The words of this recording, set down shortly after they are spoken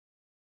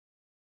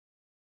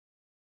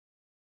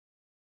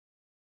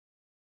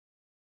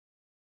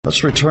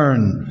Let's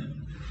return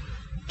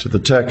to the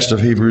text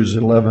of Hebrews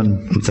 11.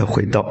 我们再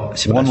回到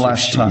希伯来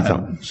书11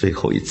章最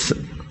后一次。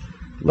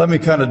Let me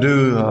kind of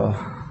do a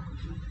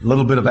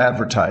little bit of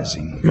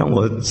advertising. 让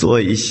我做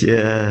一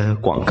些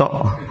广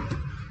告。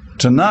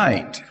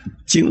Tonight,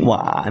 今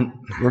晚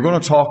we're going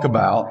to talk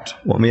about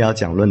我们要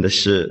讲论的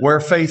是 where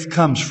faith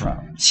comes from.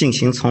 信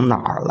心从哪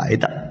儿来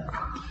的。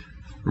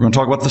We're going to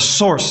talk about the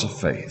source of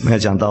faith. 我们要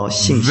讲到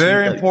信心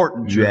Very 的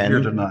important you're here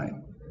源， tonight.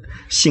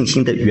 信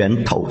心的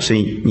源头，所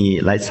以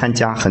你来参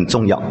加很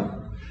重要。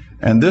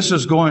And this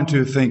is going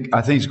to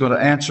I think it's going to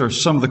answer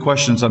some of the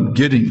questions I'm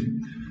getting.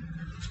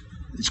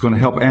 It's going to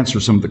help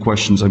answer some of the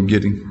questions I'm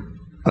getting.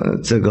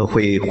 这个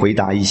会回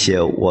答一些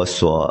我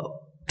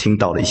所听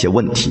到的一些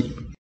问题，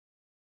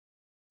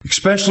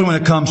 Especially when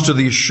it comes to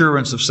the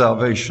assurance of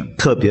salvation.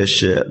 特别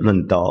是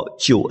论到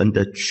救恩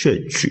的确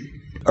据。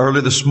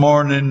 Early this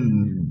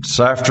morning, this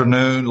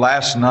afternoon,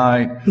 last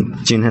night,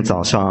 今天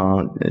早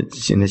上、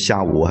今天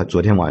下午还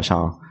昨天晚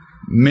上，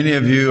 many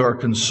of you are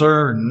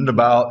concerned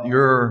about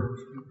your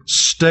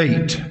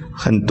state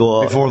很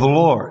多 before the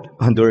Lord.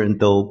 人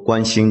都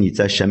关心你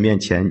在神面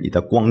前你的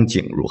光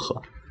景如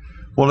何。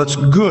 Well, it's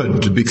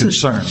good to be 这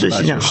concerned 是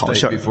about 一件 your 好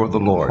事 state before the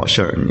好 Lord.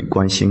 事，你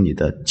关心你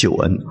的救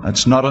恩，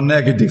 That's not a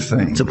negative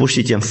thing. 这不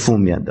是一件负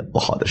面的不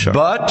好的事儿。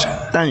 But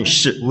但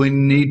是 we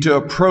need to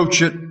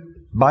approach it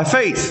by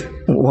faith,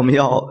 我们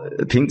要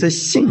凭着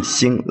信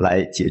心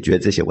来解决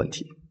这些问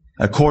题，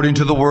 according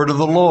to the word of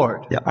the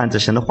Lord. 要按着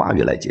神的话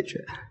语来解决。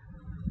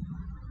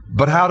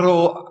 But how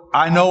do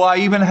I know I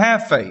even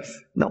have faith?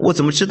 那我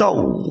怎么知道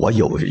我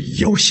有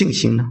信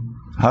心呢？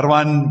 How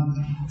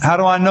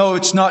do I know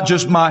it's not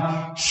just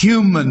my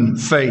human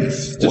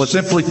faith? 我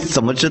Just simply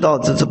怎么知道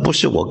这不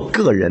是我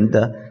个人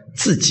的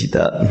自己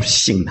的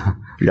信呢？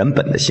人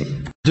本的信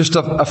just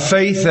a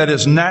faith that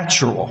is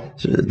natural,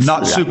 是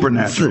not 自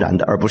supernatural. 然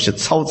的，而不是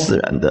超自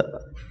然的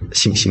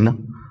信心呢？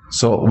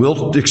 So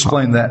we'll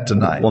explain that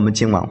tonight. 我们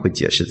今晚会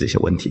解释这些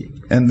问题。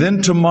 And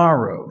then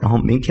tomorrow, 然后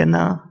明天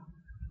呢？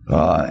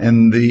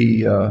 in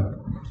the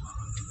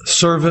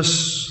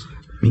service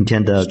明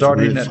天的主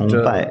starting 日 at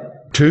崇拜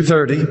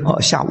 2:30,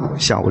 下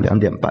午2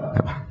点半，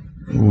对吧？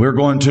 we're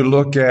going to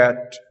look at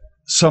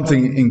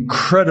something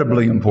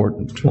incredibly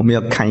important 我们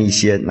要看一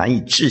些难以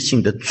置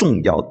信的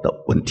重要的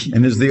问题，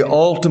 and is the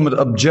ultimate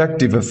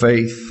objective of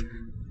faith.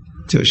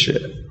 就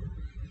是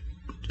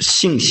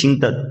信心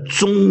的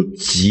终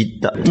极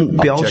的目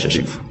标是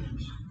什么？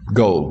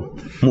 Goal.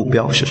 目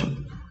标是什么？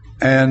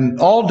 And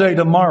all day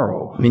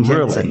tomorrow, 明天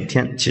really, 整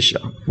天，其实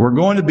we're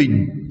going to be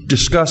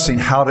discussing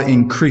how to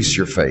increase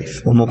your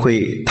faith. 我们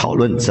会讨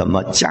论怎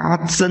么加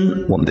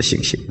增我们的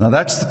信心。 Now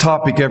that's the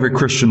topic every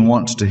Christian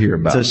wants to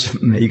hear 这 about. 是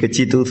每一个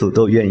基督徒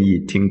都愿意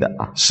听的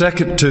啊。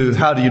 Second to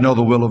how do you know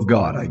the will of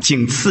God?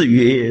 仅次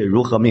于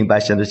如何明白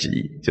神的旨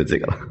意，就这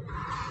个了。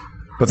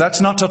 But that's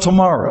not till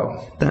tomorrow.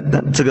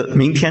 但这个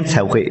明天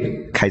才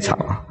会开场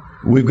啊。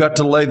 We've got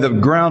to lay the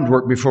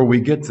groundwork before we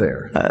get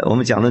there. 我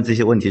们讲论这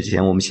些问题之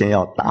前，我们先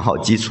要打好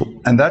基础。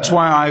 And that's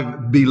why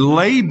I've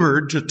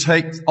belabored to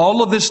take all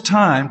of this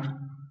time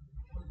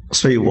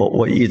所以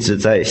我一直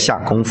在下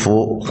功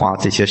夫，花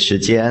这些时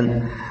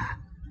间，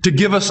 to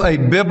give us a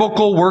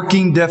biblical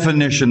working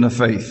definition of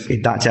faith. 给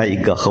大家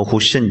一个合乎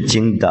圣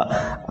经的、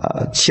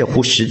切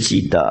乎实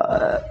际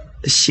的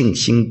信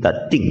心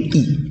的定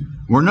义。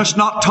 We're just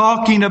not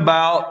talking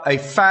about a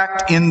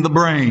fact in the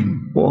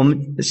brain. 我们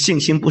信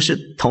心不是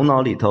头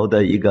脑里头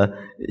的一个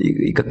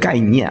概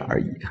念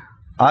而已。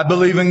 I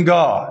believe in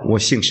God. 我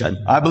信神，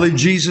 I believe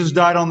Jesus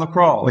died on the 我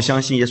cross.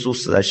 相信耶稣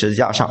死在十字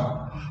架上。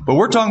 But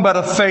we're talking about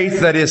a faith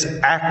that is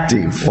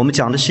active. 我们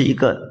讲的是一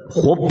个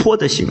活泼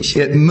的信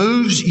心， It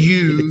moves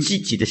一个 you 积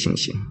极的信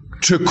心，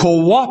 to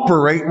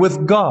cooperate with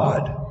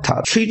God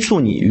它催促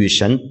你与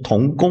神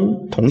同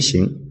工同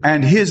行。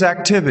 and His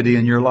activity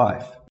in your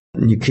life.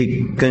 你可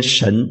以跟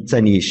神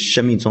在你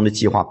生命中的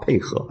计划配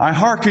合。 I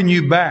hearken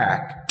you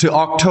back to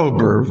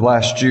October of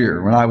last year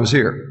when I was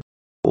here.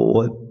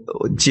 我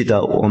记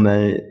得我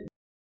们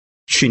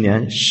去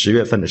年10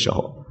月份的时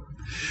候，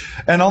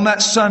 And on that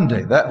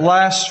Sunday, that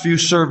last few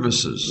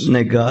services,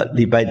 那个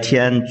礼拜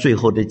天最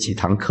后的几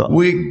堂课，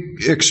 we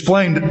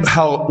explained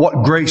what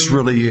grace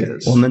really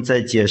is. 我们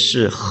在解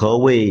释何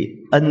谓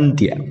恩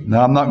典。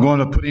 Now, I'm not going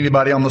to put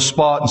anybody on the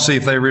spot and see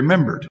if they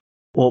remembered.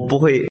 我不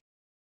会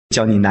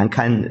叫你难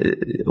堪，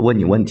问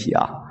你问题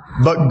啊。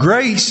 But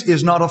grace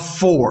is not a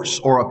force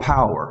or a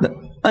power.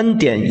 恩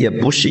典也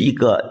不是一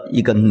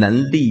个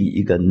能力、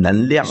一个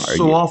能量而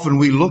So 已。 often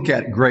we look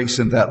at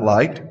grace in that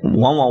light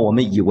往往我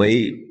们以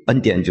为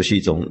恩典就是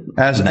一种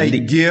as 能 a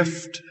力，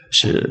 gift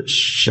是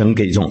神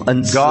给一种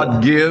恩赐，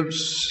 God gives.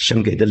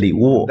 神给的礼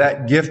物。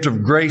 That gift of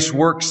grace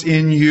works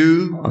in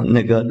you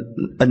那个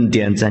恩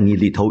典在你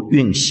里头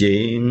运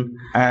行，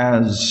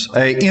 as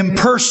a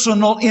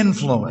impersonal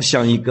influence.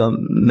 像一个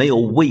没有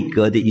位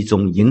格的一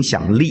种影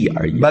响力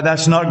而已。 But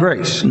that's not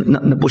grace.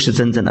 那不是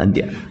真正的恩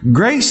典。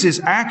 Grace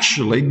is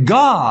actually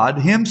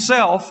God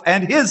Himself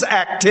and His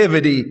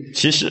activity.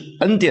 其实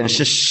恩典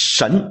是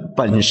神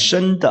本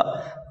身的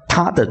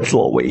他的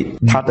作为，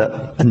他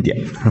的恩典，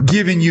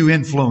 giving you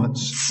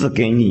influence. 赐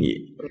给你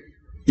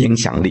影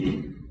响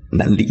力、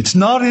能力。 It's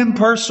not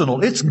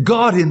impersonal. It's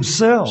God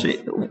Himself. 所以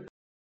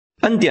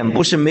恩典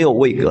不是没有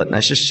位格，乃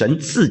是神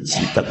自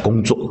己的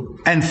工作。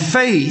 And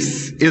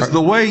faith is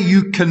the way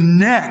you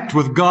connect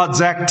with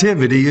God's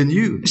activity in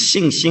you.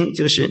 信心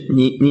就是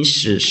你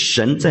使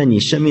神在你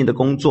生命的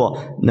工作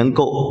能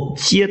够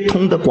接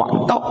通的管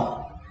道。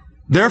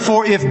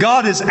 Therefore, if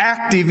God is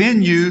active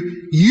in you,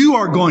 you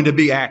are going to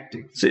be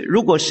active. 所以，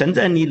如果神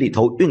在你里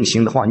头运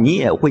行的话，你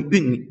也会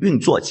运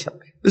作起来。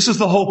 This is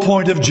the whole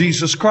point of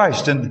Jesus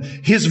Christ and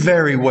His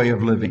very way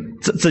of living.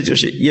 这就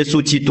是耶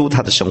稣基督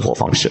他的生活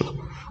方式了。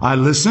 I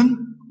listen,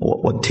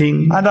 我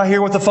听， and I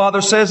hear what the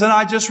Father says, and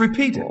I just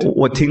repeat it.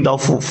 我听到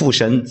父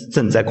神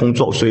正在工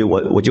作，所以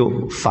我就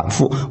反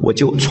复，我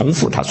就重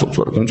复他所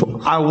做的工作。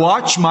 I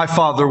watch my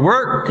Father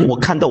work, 我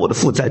看到我的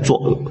父在做，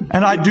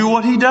 and I do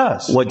what He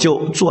does. 我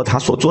就做他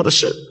所做的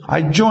事，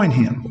 I join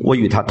Him, 我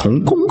与他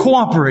同工，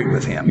 cooperate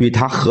with Him. 与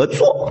他合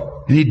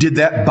作。 And He did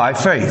that by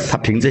faith. 他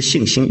凭着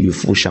信心与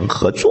父神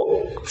合作，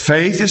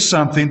 Faith is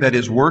something that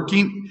is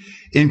working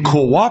in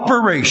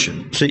cooperation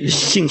所以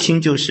信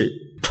心就是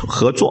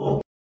合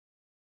作、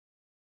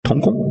同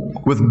工，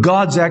 with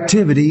God's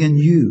activity in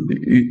you.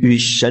 与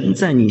神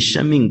在你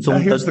生命中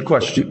Now 的 here's the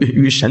question.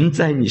 与神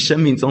在你生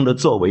命中的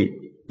作为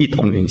一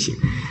同运行。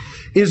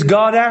 Is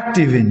God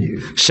active in you?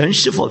 神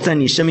是否在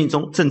你生命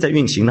中正在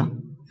运行呢？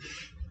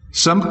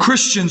 Some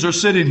Christians are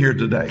sitting here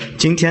today.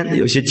 今天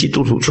有些基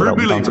督徒出来 True 我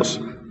们当中， believers.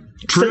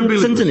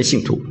 True 真正 believers. 的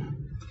信徒，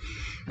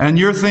 And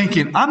you're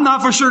thinking, I'm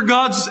not for sure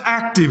God's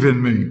active in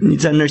me. 你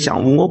在那儿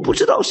想，我不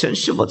知道神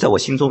是否在我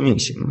心中运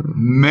行，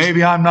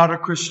 Maybe I'm not a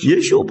Christian.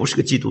 也许我不是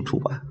个基督徒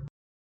吧。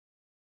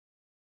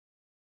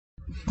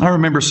 I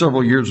remember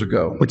several years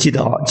ago 我记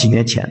得几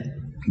年前，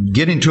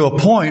 getting to a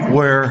point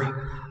where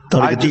到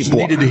了 I 一个地 just 步，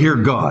 needed to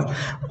hear God.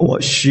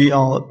 我需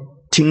要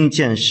听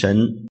见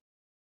神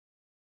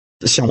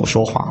向我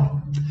说话。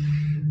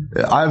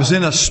 I was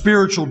in a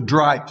spiritual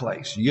dry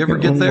place. You ever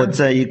get 我 there?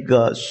 在一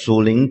个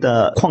属灵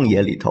的旷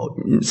野里头，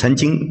曾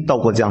经到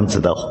过这样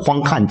子的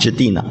荒旱之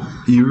地呢？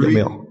 You 有没 read,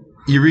 有？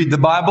 you read the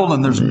Bible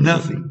and there's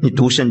nothing. 你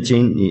读圣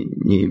经，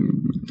你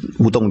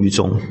无动于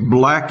衷，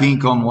 Black ink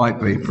on white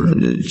paper.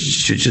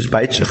 就是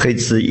白纸黑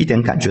字，一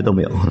点感觉都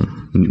没有，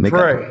你没感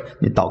觉 Pray.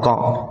 你祷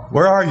告，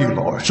 Where are you,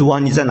 Lord? 主啊，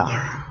你在哪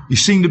儿？ You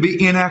seem to be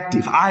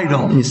inactive,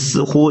 idle. 你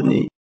似乎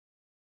你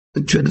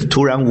觉得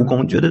突然无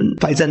功，觉得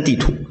白占地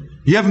图。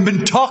 You haven't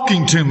been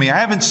talking to me.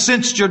 I haven't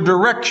sensed your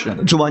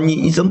direction. 主啊，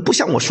你怎么不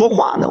向我说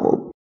话呢？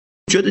我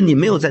觉得你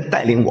没有在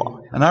带领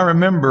我。 And I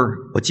remember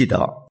我记得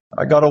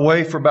I got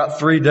away for about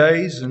 3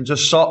 days and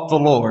just sought the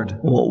Lord.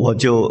 我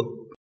就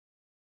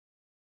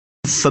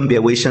分别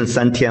为圣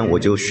3天，我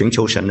就寻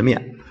求神的面，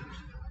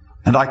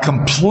 And I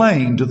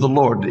complained to the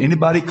Lord.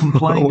 Anybody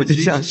complain 我 to 就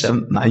向 Jesus?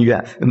 神埋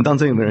怨。你们当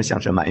中有没有人向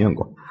神埋怨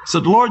过？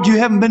 Said, Lord, you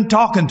haven't been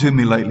talking to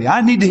me lately.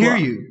 I need to hear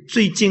you.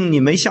 最近你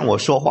没向我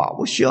说话，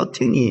我需要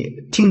听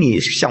你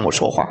向我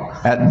说话。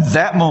 At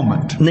that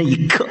moment, 那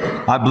一刻，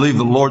 I believe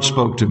the Lord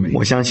spoke to me.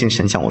 我相信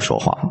神向我说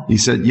话。 He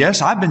said,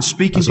 Yes, I've been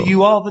speaking to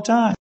you all the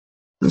time.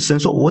 神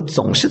说：“我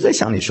总是在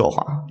向你说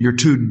话， You're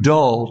too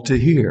dull to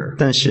hear.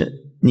 但是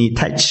你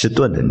太迟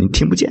钝了，你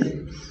听不见。”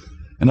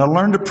 And I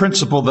learned a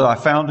principle that I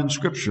found in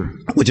Scripture.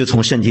 我就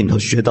从圣经里头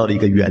学到了一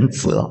个原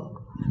则，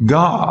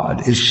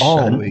 God is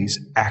always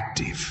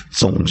active.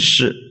 总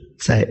是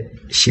在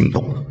行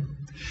动。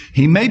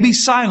 He may be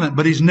silent,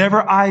 but he's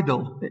never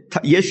idle. 他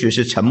也许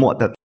是沉默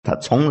的，他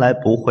从来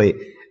不会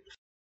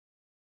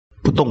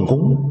不动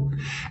工。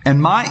 And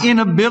my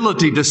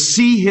inability to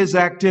see his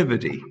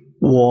activity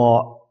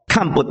我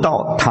看不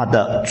到他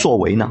的作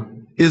为呢，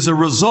 is a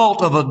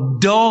result of a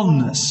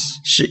dullness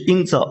是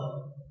因着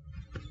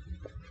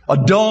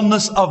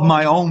of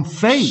my own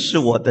faith. 是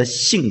我的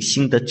信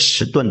心的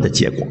迟钝的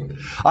结果。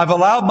 I've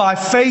allowed my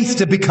faith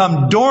to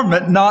become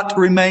dormant, not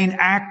remain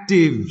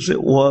active. 所以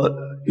我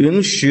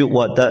允许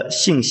我的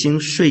信心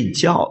睡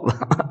觉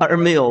了，而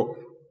没有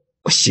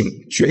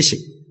觉醒。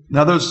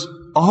 Now, there's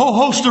a whole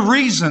host of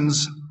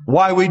reasons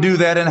why we do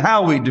that and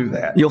how we do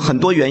that. 有很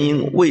多原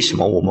因，为什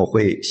么我们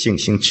会信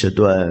心迟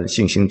钝、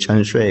信心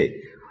沉睡？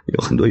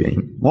有很多原因。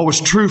 What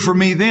was true for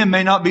me then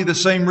may not be the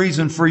same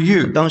reason for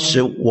you. 当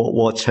时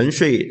我沉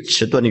睡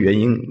迟钝的原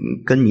因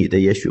跟你的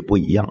也许不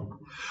一样，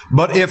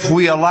 But if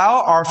we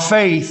allow our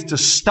faith to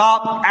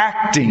stop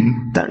acting,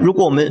 但如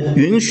果我们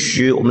允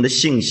许我们的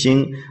信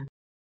心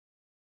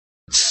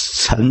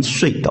沉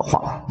睡的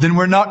话， then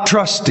we're not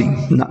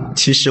trusting. 那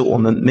其实我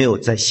们没有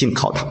在信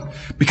靠他，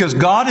 Because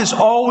God is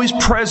always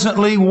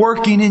presently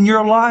working in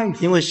your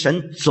life. 因为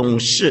神总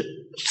是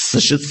此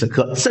时此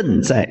刻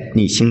正在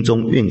你心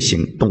中运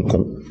行动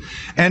工。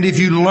 And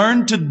if you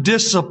learn to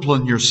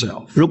discipline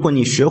yourself, 如果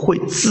你学会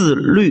自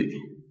律，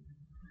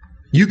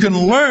 you can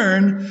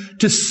learn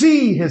to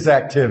see his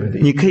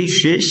activity. 你可以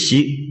学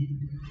习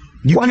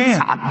You 观 can.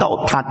 察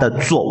到他的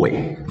作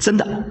为，真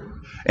的。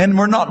 And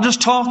we're not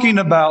just talking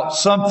about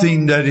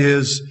something that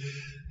is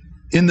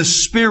in the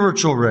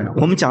spiritual realm.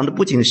 我们讲的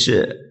不仅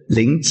是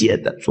灵界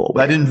的座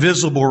位， that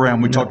invisible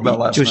realm we talked about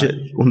last 就 night. 是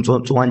我们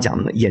昨晚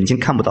讲的，眼睛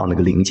看不到那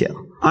个灵界。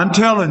 I'm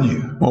telling you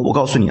我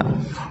告诉你啊，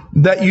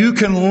 that you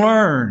can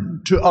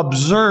learn to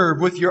observe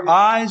with your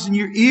eyes and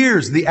your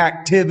ears the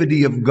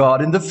activity of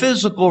God in the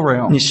physical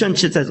realm. 你甚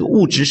至在这个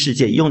物质世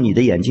界，用你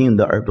的眼睛、用你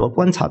的耳朵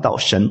观察到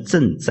神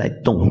正在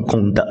动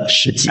工的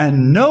实际，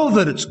 And know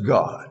that it's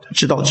God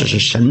知道这是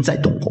神在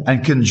动工，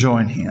 and can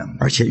join Him.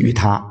 而且与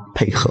他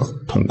配合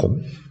同工。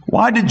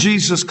 Why did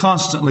Jesus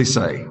constantly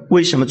say,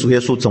 为什么主耶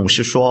稣总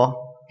是说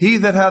He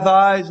that hath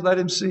eyes, let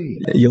him see.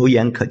 有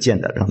眼可见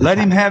的让他 Let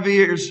看， him have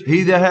ears.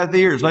 He that hath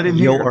ears, let him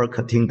有 hear. 耳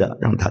可听的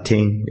让他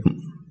听？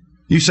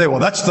 You say, well,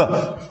 that's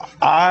the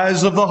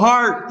eyes of the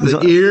heart,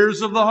 the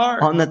ears of the heart.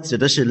 哦，那指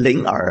的是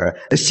灵耳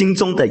心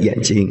中的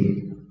眼睛。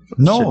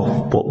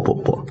 No,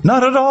 不，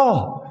 not at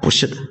all. 不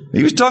是的。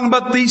 He was talking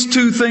about these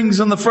two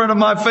things on the front of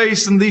my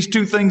face and these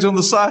two things on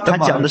the side 他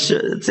of 讲 my 的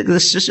是这个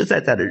实实在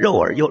在的肉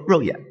耳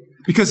肉眼，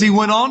 Because he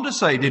went on to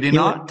say, did he 因为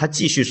not? 他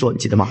继续说，你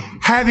记得吗？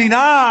 Having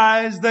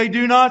eyes, they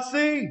do not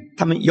see.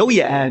 他们有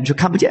眼却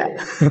看不见，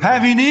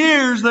 Having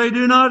ears, they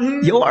do not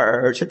hear. 有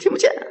耳却听不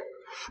见，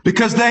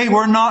 Because they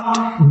were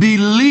not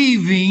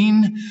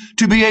believing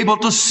to be able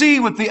to see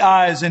with the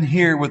eyes and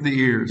hear with the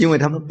ears. 因为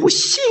他们不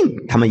信，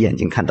他们眼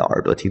睛看到，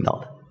耳朵听到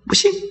的，不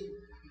信。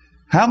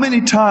 How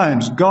many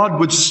times God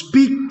would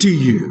speak to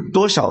you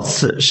多少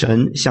次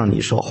神向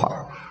你说话，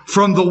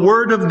 from the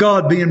Word of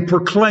God being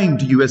proclaimed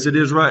to you as it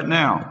is right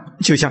now?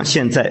 就像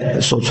现在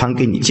所传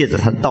给你，借着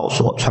他的道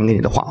所传给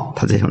你的话，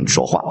他在向你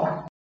说话，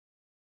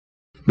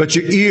 But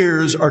your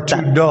ears are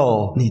too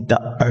dull. 你的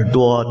耳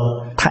朵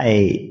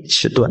太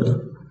迟钝了。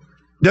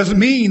 Doesn't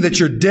mean that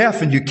you're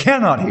deaf and you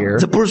cannot hear.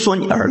 这不是说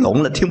你耳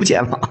聋了听不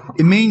见了，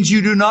 It means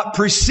you do not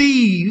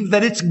perceive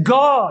that it's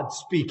God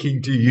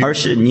speaking to you 而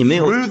是你没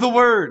有 through the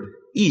Word.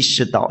 意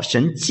识到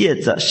神借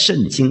着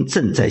圣经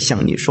正在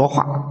向你说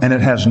话， And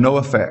it has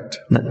no effect.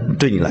 那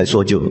对你来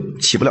说就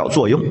起不了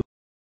作用。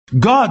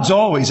 God's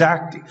always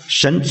active.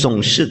 神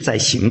总是在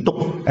行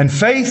动， And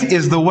faith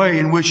is the way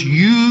in which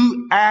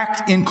you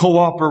act in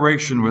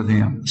cooperation with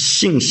Him.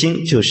 信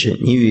心就是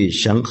你与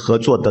神合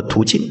作的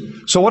途径。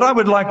 So what I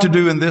would like to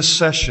do in this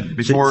session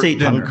所 before 以这一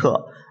堂 dinner,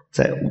 课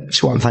在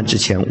吃晚饭之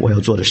前我要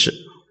做的是，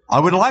 I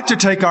would like to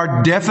take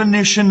our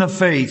definition of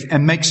faith and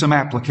make some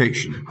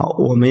application. 好，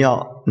我们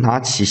要拿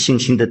起信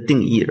心的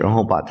定义，然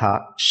后把它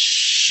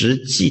实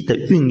际的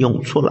运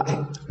用出来。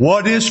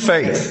 What is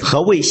faith?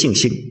 何谓信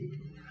心？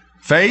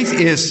 Faith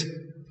is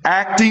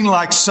acting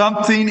like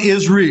something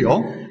is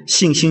real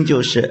信心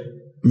就是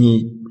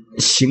你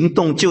行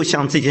动就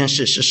像这件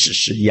事是事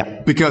实一样，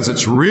 because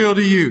it's real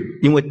to you.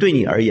 因为对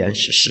你而言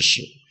是事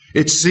实。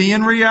 It's seeing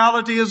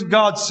reality as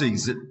God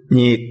sees it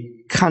你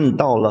看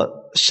到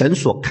了神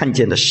所看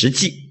见的实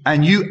际，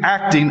 and you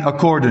acting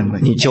accordingly.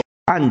 你就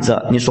按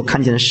着你所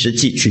看见的实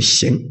际去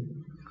行。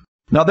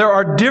 Now there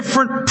are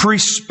different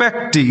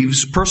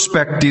perspectives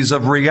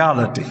of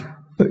reality.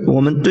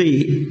 我们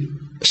对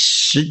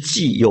实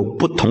际有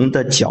不同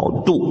的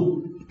角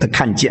度的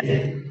看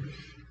见。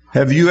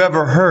 Have you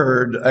ever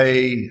heard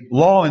a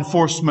law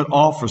enforcement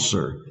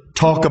officer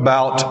talk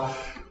about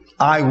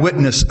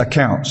eyewitness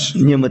accounts?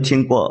 你有没有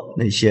听过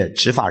那些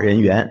执法人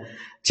员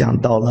讲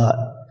到了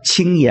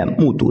亲眼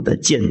目睹的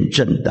见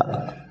证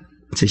的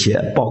这些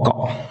报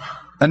告？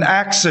 An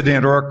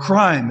accident or a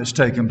crime has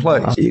taken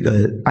place, 一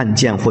个案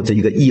件或者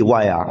一个意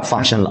外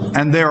发生了，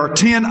 and there are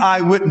 10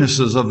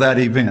 eyewitnesses of that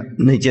event.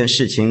 那件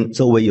事情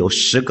周围有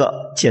10个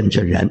见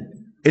证人。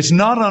 It's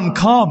not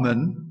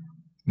uncommon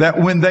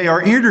that when they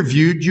are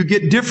interviewed, you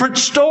get different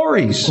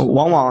stories.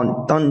 往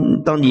往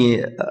当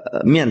你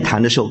面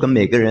谈的时候，跟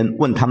每个人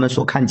问他们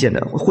所看见的，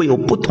会有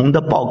不同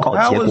的报告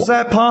How 结 is 果。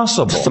 that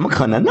possible? 怎么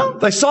可能呢？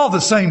 They saw the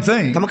same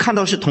thing. 他们看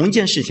到是同一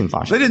件事情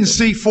发生， They didn't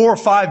see 4 or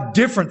 5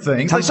 different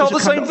things. 他 They 们 saw 不 the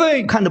是 same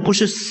thing. 看的不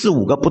是4、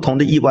5个不同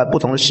的意外、不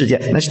同的事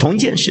件，那是同一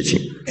件事情，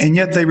 And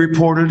yet they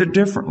reported it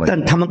differently.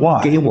 但他们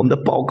Why? 给我们的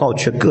报告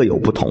却各有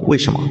不同。为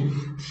什么？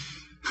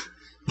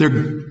 There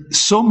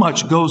so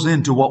much goes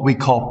into what we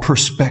call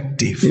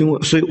perspective. 因为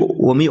所以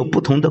我们有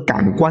不同的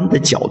感官的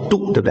角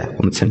度，对不对？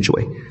我们称之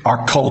为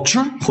Our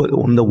culture, 或者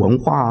我们的文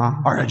化啊，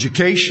 our 我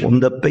education, 们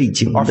的背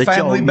景、我们的教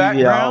family 育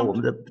background 啊，我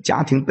们的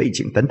家庭背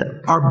景等等，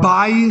 our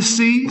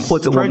biases, 或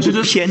者我们的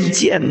prejudice, 偏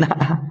见呐、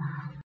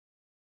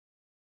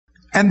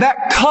 and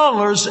that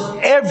colors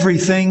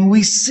everything we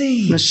那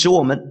see. 使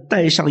我们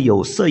戴上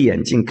有色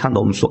眼镜，看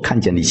到我们所看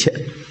见的一切。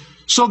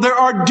 So there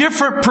are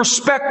different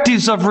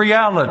perspectives of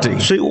reality.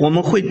 所以我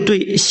们会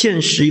对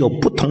现实有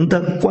不同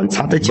的观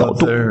察的角 But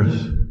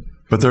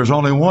度， there's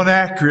only one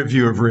accurate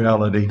view of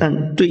reality,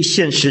 但对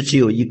现实只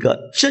有一个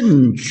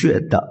正确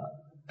的、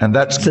 and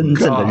that's 真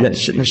正的 God. 认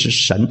识，那是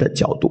神的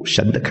角度、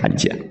神的看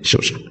见，是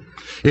不是？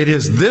 It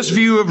is this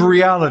view of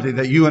reality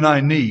that you and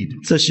I need.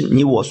 这是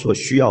你我所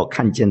需要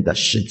看见的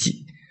实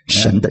际，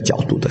神的角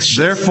度的实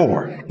际。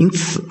 Therefore, 因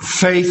此，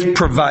 faith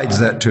provides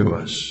that to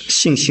us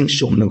信心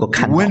使我们能够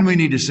看到 when we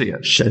need to see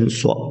it. 神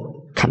所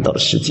看到的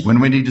实际， When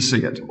we need to see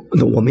it.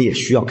 那我们也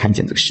需要看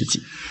见这个实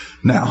际。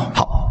 Now,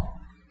 好，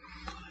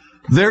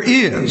 there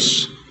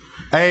is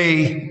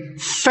a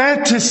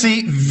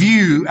fantasy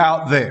view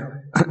out there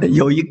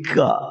有一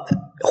个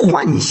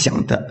幻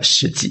想的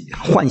实际，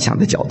幻想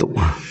的角度，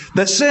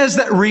 that says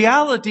that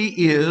reality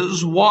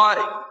is what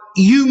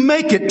you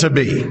make it to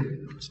be.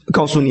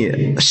 告诉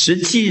你，实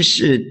际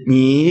是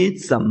你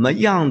怎么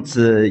样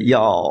子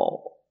要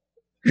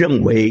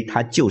认为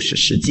它就是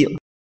实际了。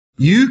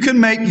 You can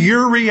make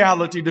your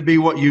reality to be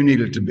what you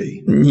need it to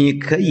be. 你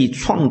可以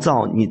创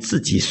造你自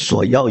己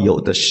所要有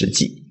的实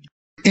际。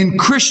 In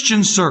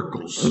Christian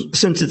circles,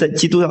 甚至在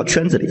基督教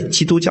圈子里，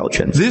基督教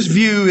圈子， this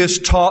view is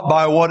taught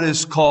by what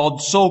is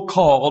called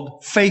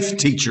so-called faith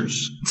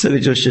teachers. 这个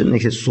就是那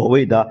些所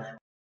谓的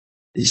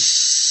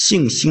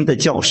信心的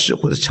教士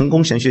或者成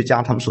功神学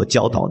家他们所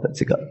教导的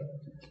这个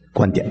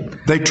观点。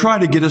 They try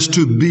to get us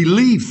to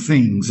believe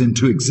things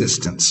into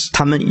existence.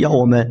 他们要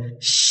我们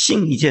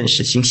信一件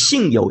事情，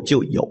信有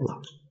就有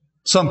了。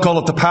 Some call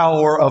it the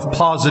power of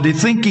positive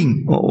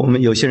thinking. 我们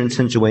有些人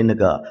称之为那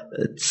个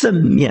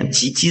正面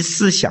积极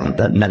思想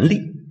的能力。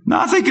 Now,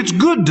 I think it's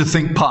good to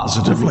think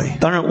positively.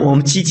 当然，我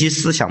们积极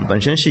思想本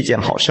身是一件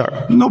好事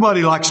儿。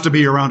 Nobody likes to be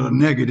around a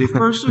negative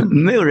person.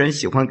 没有人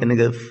喜欢跟那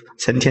个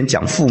成天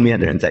讲负面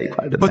的人在一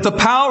块，对吧 But the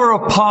power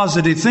of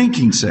positive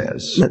thinking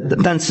says,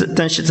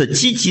 但是这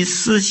积极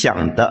思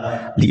想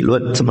的理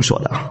论这么说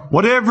的：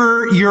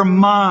 whatever your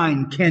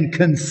mind can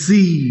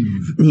conceive,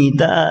 你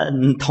的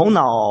头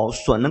脑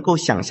所能够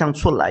想象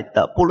出来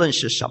的，不论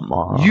是什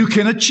么， you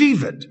can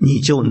achieve it. 你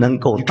就能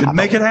够 You 达 can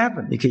到 make it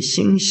happen. 你可以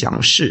心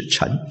想事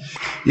成。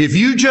 If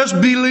you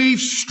just believe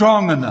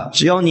strong enough,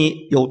 只要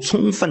你有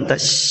充分的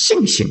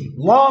信心，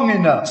 long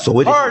enough, 所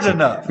谓的 hard 信心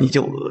enough, 你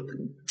就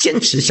坚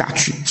持下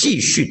去，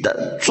继续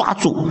的抓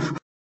住，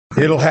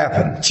 it'll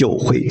happen. 就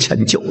会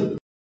成就。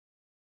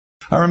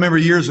 I remember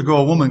years ago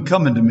a woman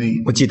coming to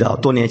me, 我记得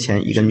多年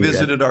前一个女人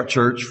visited our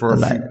church for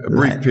a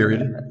brief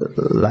period.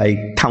 来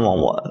探望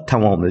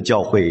我们的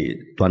教会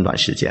短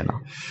时间了。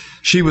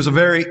 She was a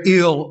very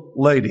ill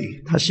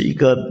lady, 她是一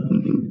个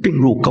病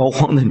入膏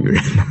肓的女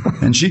人。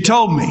 and she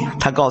told me,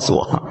 她告诉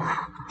我，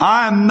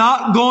 I am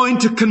not going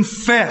to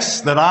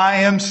confess that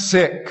I am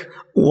sick.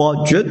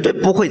 我绝对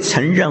不会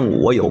承认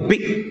我有病，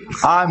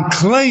 I'm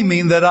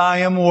claiming that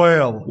I am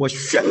well. 我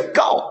宣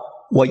告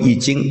我已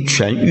经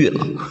痊愈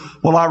了。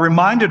 Well, I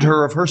reminded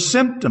her of her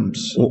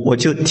symptoms, 我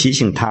就提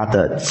醒她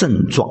的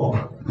症状，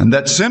 and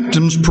that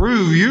symptoms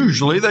prove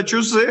usually that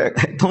you're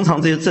sick. 通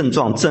常这些症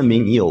状证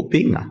明你有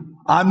病啊。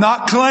 I'm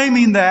not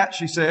claiming that,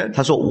 she said,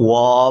 她说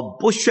我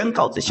不宣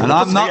告这些， and 我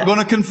I'm 不承 not 认，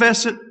 going to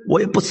confess it.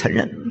 我也不承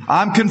认。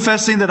 I'm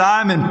confessing that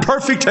I'm in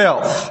perfect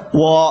health.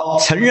 我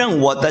承认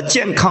我的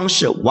健康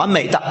是完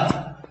美的。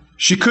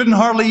 She couldn't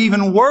hardly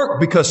even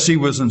work because she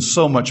was in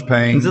so much 你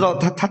pain. 知道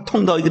她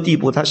痛到一个地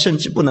步，她甚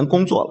至不能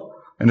工作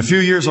了。 And a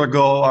few years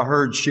ago, I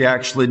heard she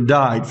actually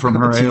died from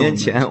her 几年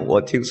ailment. 前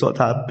我听说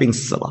她病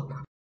死了。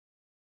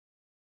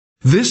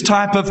 This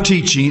type of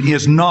teaching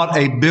is not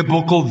a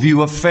biblical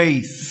view of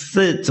faith.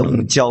 这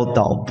种教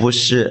导不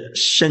是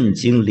圣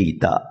经里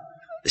的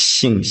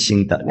信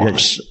心的认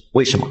识。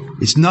为什么？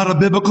 It's not a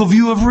biblical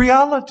view of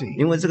reality.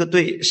 因为这个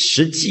对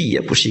实际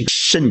也不是一个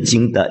圣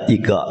经的一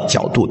个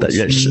角度的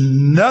认识，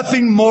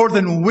 Nothing more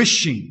than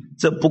wishing.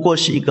 这不过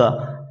是一个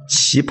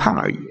期盼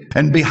而已。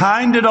 And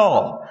behind it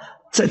all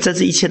在这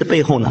一切的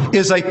背后呢，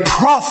 is a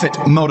profit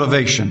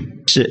motivation.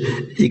 是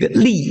一个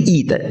利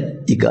益的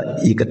一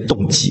个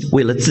动机，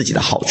为了自己的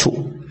好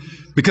处。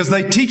 Because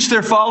they teach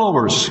their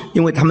followers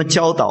因为他们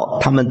教导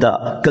他们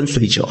的跟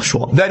随者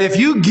说， that if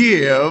you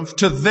give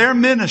to their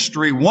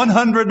ministry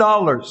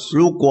 $100,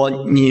 如果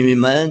你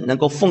们能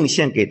够奉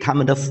献给他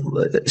们的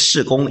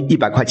事工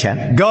100块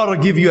钱， God will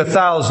give you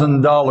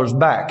 $1,000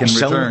 back in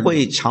神 return.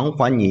 会偿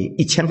还你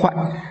1000块。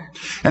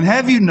 And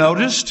have you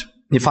noticed?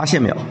 你发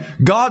现没有？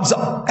 God's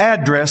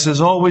address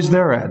is always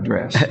their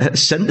address.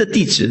 神的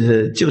地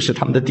址就是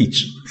他们的地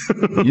址，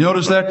 You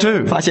notice that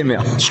too? 发现没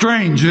有？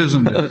 Strange,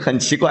 isn't it? 很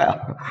奇怪啊！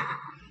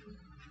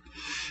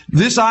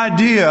 This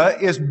idea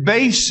is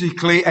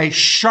basically a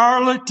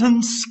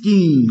charlatan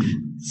scheme.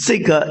 这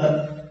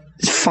个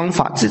方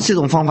法，这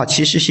种方法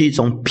其实是一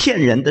种骗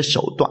人的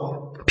手段，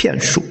骗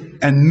术。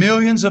 And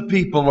millions of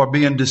people are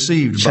being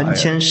deceived 成 by it.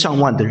 千上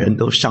万的人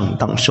都上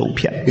当受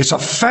骗。 It's a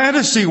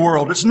fantasy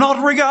world. It's not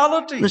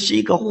reality. 那是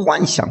一个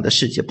幻想的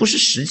世界，不是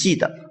实际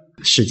的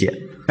世界。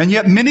 And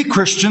yet many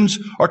Christians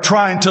are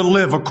trying to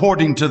live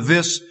according to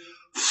this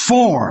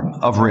form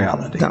of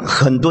reality. 但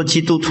很多基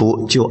督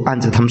徒就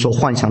按照他们所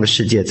幻想的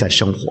世界在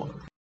生活。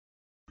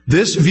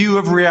 This view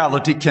of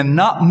reality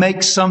cannot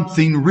make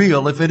something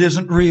real if it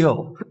isn't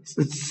real.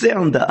 这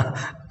样的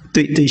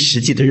对实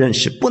际的认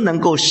识，不能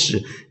够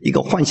使一个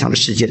幻想的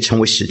世界成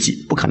为实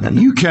际，不可能的。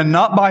 You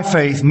cannot by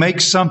faith make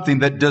something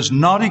that does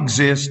not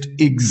exist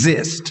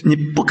exist. 你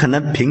不可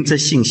能凭着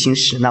信心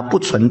使那不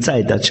存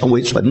在的成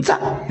为存在。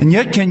 And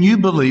yet can you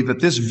believe that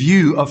this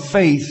view of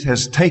faith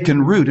has taken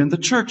root in the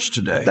church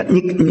today? 但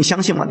你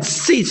相信吗？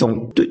这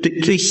种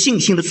对信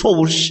心的错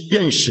误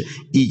认识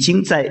已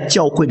经在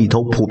教会里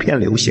头普遍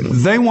流行了。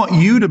 They want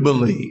you to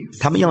believe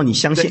他们要你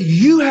相 that 信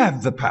you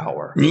have the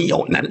power, 你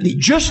有能力，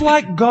 just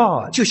like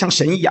God, 就像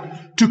神一样，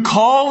 to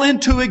call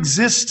into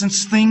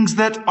existence things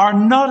that are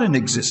not in 你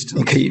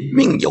existence. 可以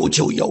命有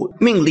就有，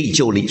命立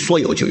就立，说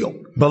有就有。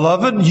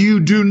 Beloved,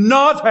 you do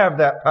not have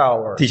that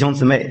power. 弟兄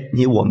姊妹，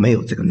你我没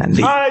有这个能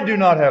力， I do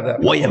not have that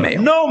我也没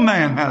有， No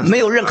man has. 没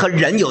有任何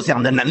人有这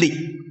样的能力。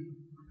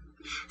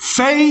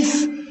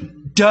 Faith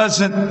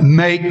doesn't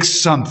make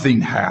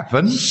something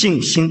happen.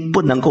 信心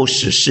不能够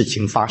使事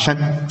情发生，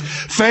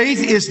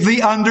 Faith is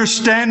the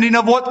understanding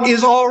of what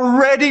is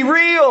already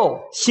real.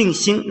 信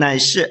心乃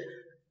是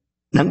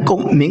能够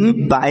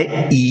明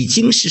白已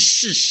经是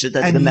事实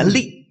的这个能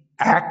力，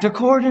 Act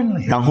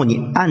accordingly. 然后你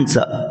按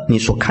着你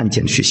所看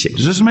见去行，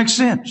 Does this make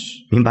sense?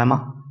 明白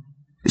吗？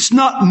 It's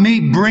not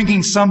me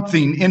bringing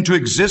something into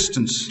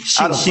existence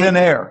out of 信心 thin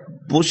air.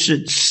 不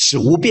是使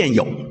无变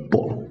有，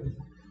不，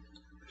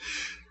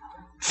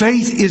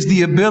 Faith is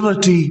the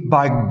ability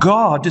by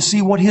God to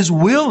see what His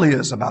will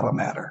is about a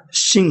matter.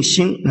 信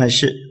心乃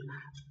是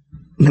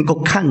能够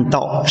看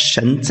到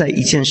神在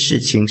一件事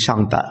情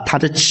上的他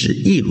的旨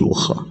意如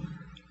何。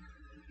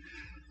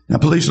 Now,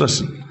 please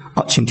listen.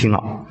 好，请听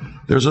啊，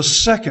 There's a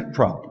second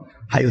problem,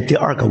 还有第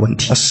二个问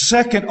题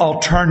a，second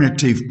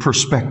alternative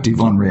perspective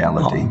on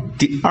reality.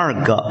 第二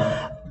个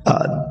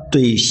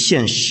对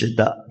现实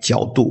的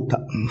角度的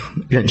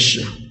认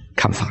识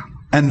看法，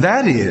 And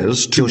that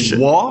is to 就是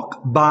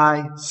walk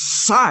by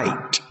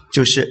sight.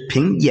 就是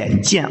凭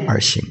眼见而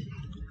行。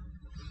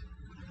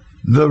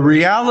 The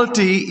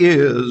reality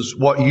is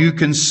what you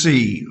can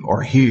see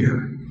or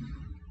hear.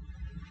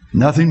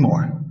 Nothing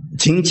more.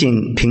 仅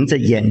仅凭着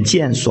眼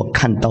见所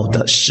看到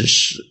的事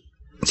实，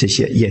这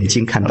些眼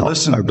睛看到、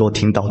 Listen. 耳朵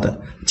听到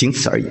的，仅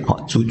此而已。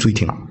好，注意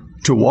听啊！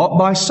 To walk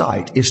by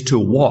sight is to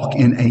walk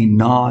in a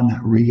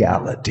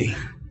non-reality.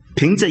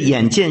 凭着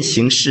眼见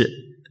行事，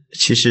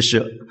其实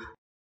是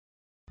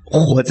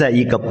活在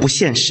一个不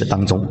现实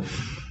当中。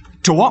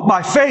 To walk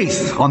by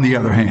faith, on the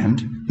other hand,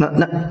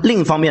 那另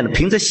一方面呢，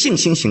凭着信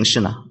心行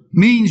事呢，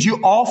 means you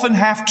often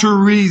have to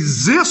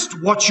resist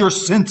what your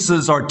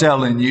senses are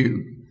telling you.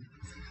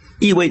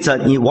 意味着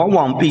你往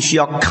往必须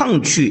要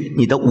抗拒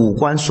你的五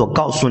官所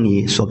告诉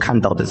你所看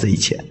到的这一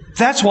切。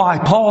 That's why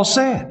Paul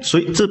said, 所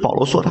以这是保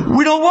罗说的。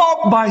 we don't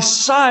walk by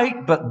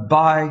sight, but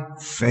by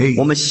faith.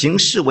 我们行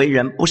事为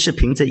人不是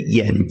凭着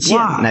眼见，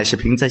 Why? 乃是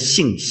凭着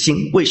信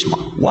心。为什么？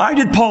 Why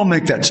did Paul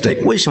make that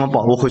statement? 为什么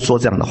保罗会说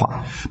这样的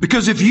话？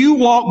 Because if you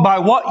walk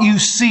by what you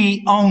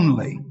see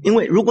only, 因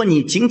为如果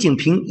你仅仅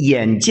凭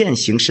眼见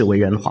行事为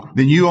人的话，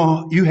 then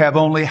you have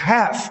only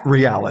half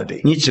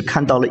reality. 你只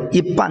看到了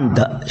一半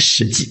的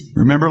实际。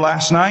 Remember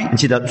last 你 night?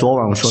 记得昨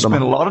晚我说的 Spent a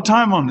吗？ lot of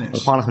time on 我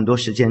this. 花了很多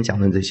时间讲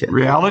的这些。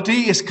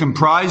 Reality is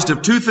comprised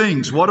of two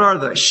things. What are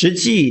they? 实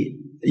际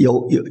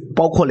有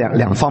包括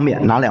两方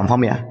面，哪两方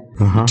面？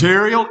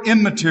 Material,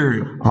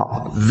 immaterial.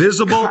 好，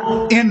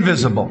 Visible,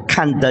 invisible.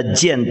 看得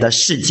见的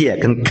世界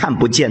跟看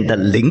不见的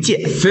灵界，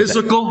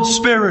 Physical,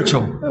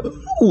 spiritual.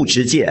 物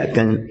质界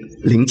跟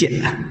灵界。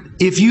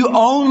 If you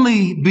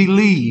only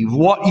believe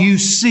what you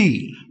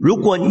see, 如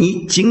果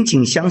你仅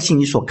仅相信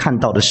你所看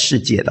到的世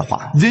界的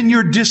话， then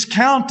you're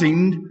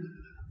discounting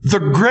the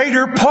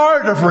greater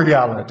part of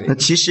reality. 那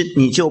其实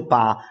你就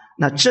把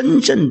那真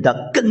正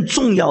的、更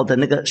重要的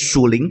那个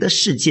属灵的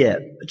世界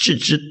置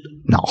之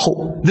脑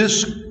后。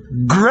 This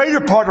greater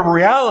part of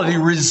reality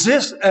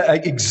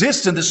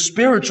exists in the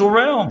spiritual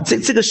realm,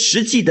 这个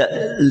实际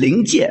的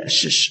灵界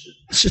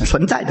是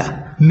存在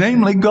的，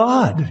 namely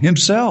God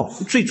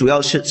Himself. 最主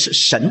要是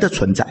神的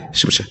存在，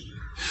是不是？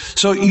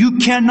 So you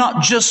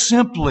cannot just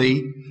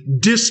simply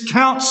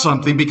discount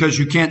something because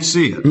you can't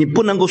see it. 你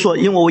不能够说，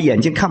因为我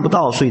眼睛看不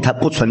到，所以它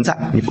不存在。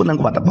你不能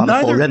把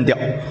它否认掉。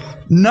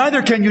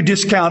 Neither can you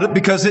discount it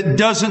because it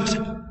doesn't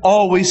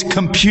always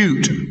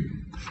compute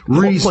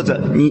或 reason.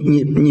 者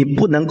你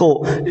不能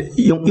够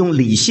用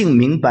理性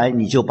明白，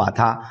你就把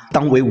它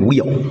当为无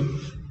有。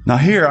 Now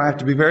here I have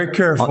to be very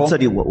好，这 careful,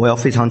 里我要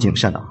非常谨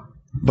慎啊，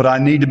 but I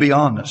need to be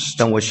honest.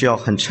 但我需要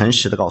很诚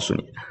实的告诉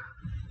你，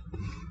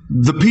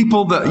 The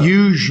people that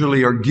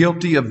usually are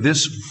guilty of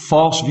this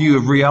false view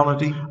of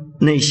reality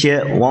那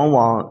些往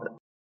往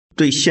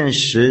对现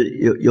实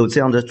有这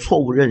样的错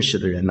误认识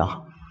的人呢、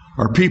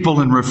 are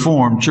people in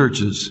Reformed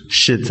churches.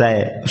 是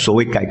在所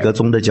谓改革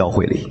中的教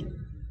会里，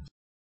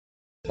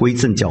归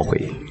正教会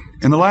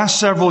In the last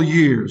several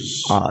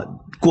years, 啊，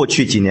过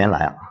去几年来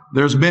啊，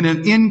 there's been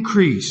an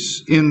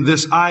increase in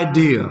this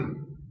idea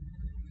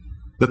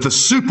that the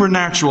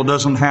supernatural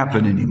doesn't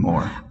happen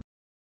anymore.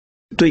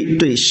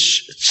 对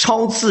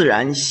超自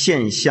然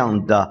现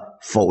象的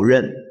否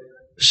认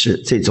是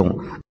这种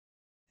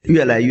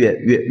越来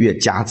越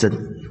加增。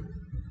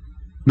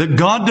 That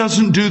God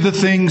doesn't do the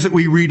things that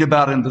we read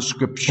about in the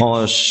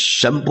scripture.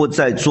 神不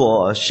再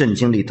做圣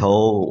经里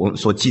头我们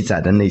所记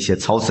载的那些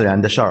超自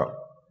然的事儿。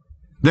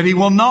 That He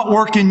will not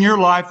work in your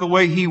life the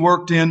way He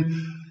worked in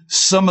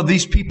some of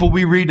these people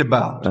we read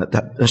about.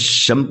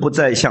 神不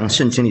再像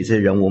圣经里这些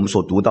人我们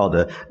所读到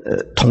的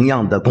同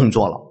样的工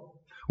作了。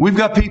 We've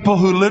got people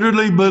who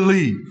literally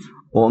believe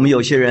我们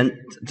有些人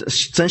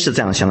真是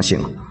这样相信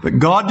了。 that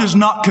God does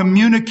not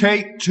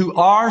communicate to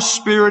our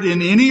spirit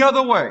in any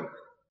other way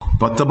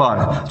but the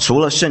Bible. 除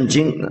了圣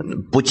经，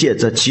不借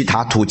着其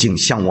他途径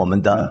向我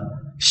们的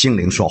心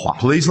灵说话。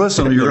 Please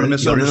listen, or 有 you're 人 going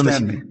to 有人那么 misunderstand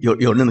信 me.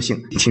 有那么信，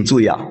请注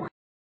意啊，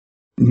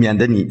免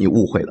得你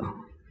误会了。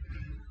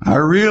 I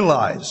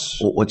realize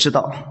我知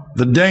道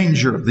the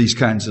danger of these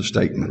kinds of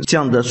statements. 这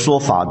样的说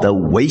法的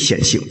危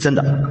险性，真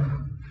的。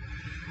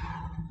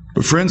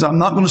 But friends, I'm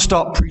not going to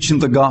stop preaching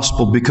the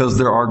gospel because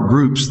there are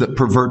groups that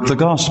pervert the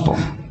gospel.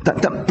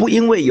 但不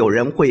因为有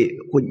人会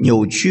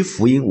扭曲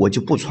福音，我就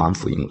不传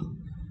福音了。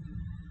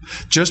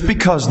 Just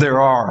because there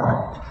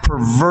are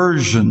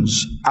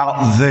perversions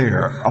out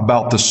there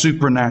about the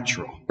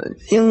supernatural.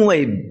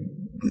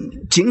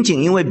 仅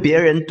仅因为别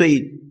人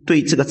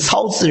对这个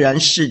超自然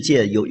世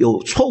界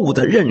有错误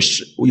的认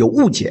识，有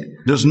误解，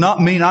 Does not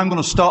mean I'm going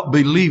to stop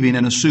believing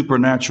in a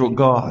supernatural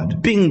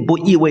God. 并不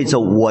意味着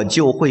我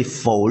就会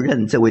否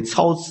认这位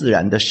超自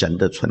然的神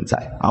的存在。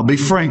 I'll be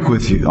frank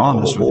with you,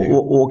 honest with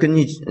you. 我跟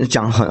你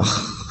讲很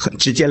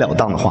直截了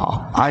当的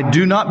话啊， I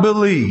do not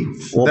believe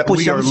that we are 我不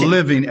相信。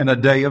 living in a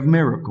day of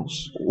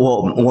miracles.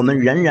 我们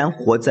仍然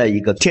活在一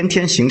个天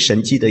天行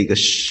神迹的一个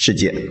世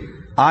界，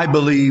 I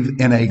believe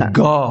in a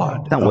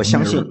God 但我 of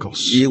相信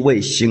miracles. 一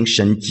位行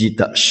神迹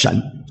的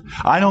神。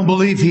 I don't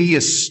believe he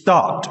has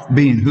stopped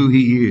being who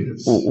he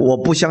is. 我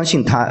不相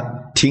信他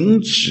停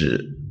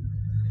止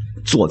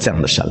做这样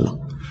的神了。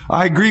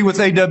 I agree with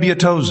A.W.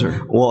 Tozer,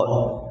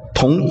 我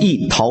同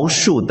意陶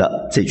树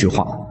的这句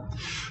话，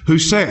 who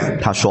said,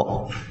 他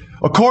说，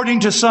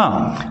 according to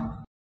some,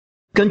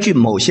 根据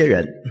某些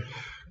人，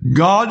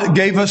 God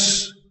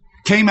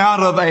came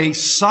out of a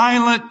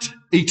silent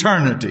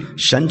eternity,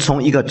 神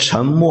从一个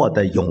沉默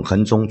的永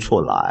恒中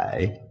出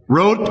来，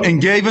 wrote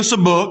and gave us a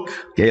book,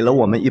 给了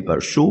我们一本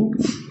书，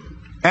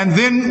 and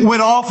then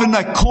went off in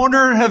the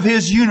corner of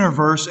his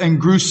universe and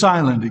grew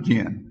silent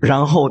again.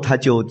 然后他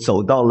就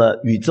走到了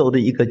宇宙的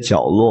一个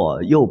角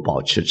落，又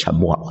保持沉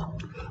默了。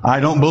 I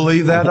don't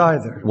believe that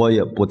either. 我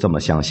也不这么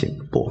相信，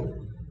不，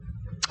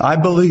 I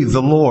believe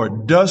the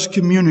Lord does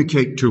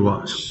communicate to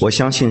us. 我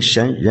相信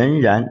神仍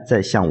然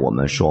在向我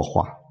们说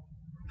话。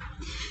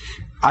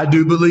 I do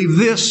believe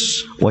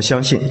this, 我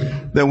相信，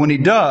 that when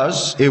he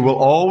does, it will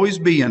always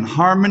be in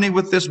harmony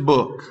with this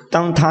book.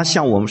 当他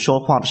向我们说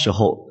话的时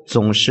候，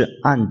总是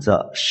按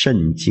着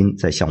圣经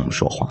在向我们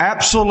说话。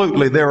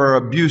 Absolutely, there are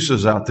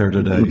abuses out there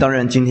today. 当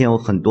然，今天有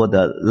很多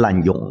的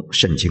滥用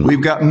圣经了。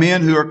 We've got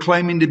men who are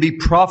claiming to be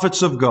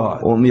prophets of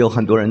God, 我们有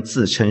很多人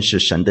自称是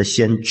神的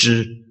先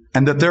知，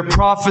 and that their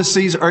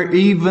prophecies are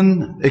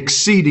even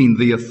exceeding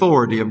the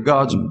authority of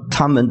God's.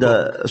 他们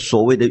的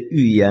所谓的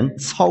预言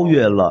超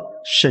越了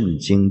圣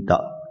经的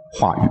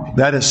话语，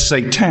 That is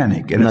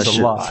satanic, and 那 it's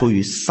是 a lie. 出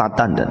于撒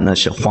旦的，那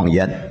是谎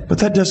言。 But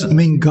that doesn't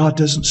mean God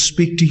doesn't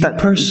speak to you 但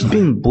personally.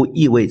 并不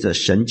意味着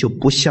神就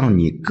不向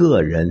你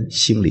个人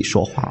心里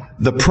说话。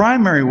 The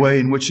primary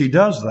way in which he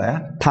does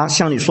that 他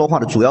向你说话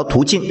的主要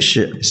途径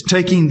是 is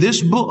taking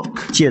this book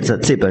借着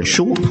这本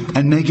书，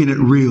 and making it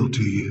real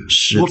to you.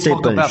 使 We'll 这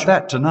talk 本 about 书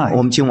that tonight.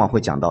 我们今晚会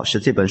讲到，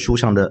使这本书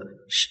上的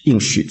应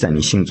许在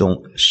你心中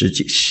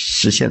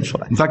实现出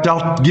来。 In fact,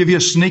 I'll give you a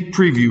sneak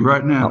preview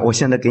right now. 我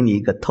现在给你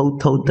一个偷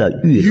偷的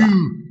预 You 览，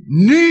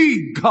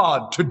 need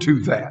God to do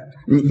that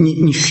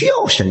你需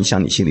要神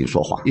向你心里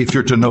说话， if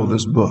you're to know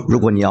this book. 如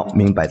果你要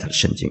明白他的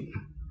圣经。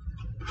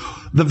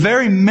 The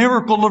very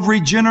miracle of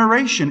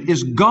regeneration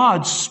is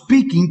God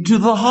speaking to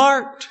the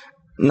heart.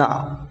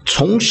 那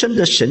重生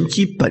的神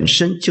迹本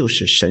身就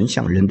是神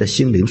向人的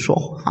心灵说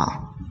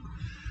话。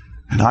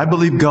 And I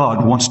believe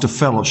God wants to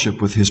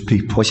fellowship with his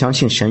people. 我相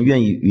信神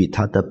愿意与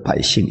他的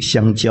百姓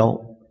相交，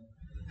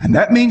 And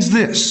that means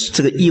this,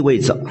 这个意味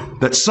着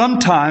that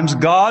sometimes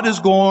God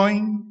is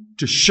going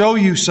to show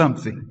you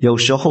something 有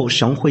时候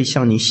神会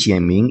向你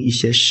显明一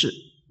些事，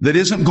 that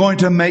isn't going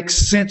to make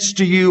sense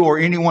to you or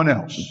anyone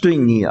else. 对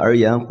你而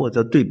言或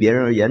者对别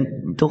人而言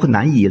都很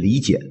难以理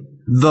解。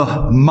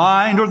 The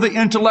mind or the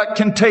intellect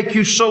can take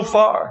you so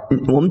far.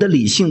 我们的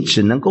理性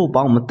只能够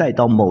把我们带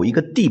到某一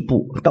个地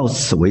步，到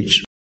此为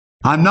止。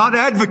 I'm not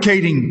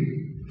advocating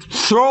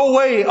throw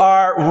away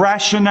our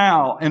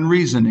rationale and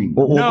reasoning.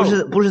 我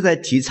No. 不是在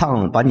提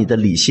倡把你的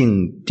理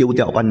性丢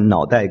掉，把你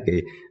脑袋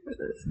给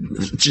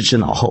置之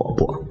脑后。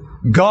不，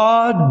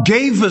 God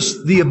gave us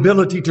the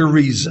ability to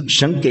reason.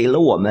 神给了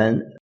我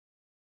们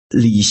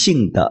理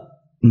性的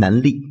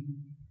能力，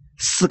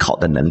思考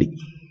的能力，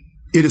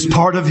 It is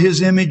part of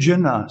his image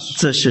in us.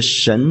 这是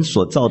神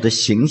所造的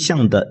形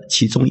象的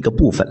其中一个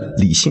部分，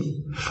理性。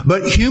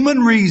 But human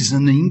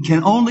reasoning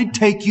can only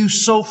take you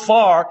so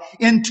far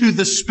into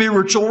the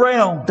spiritual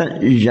realm.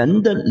 但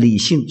人的理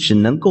性只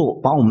能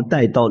够把我们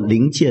带到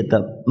灵界的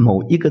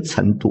某一个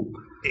程度，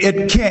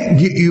 It can't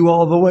get you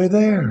all the way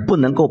there. 不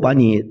能够把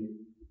你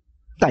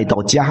带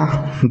到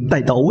家，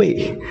带到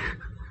位。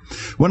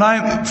 When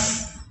I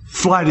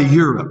fly to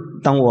Europe,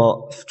 当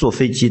我坐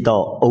飞机到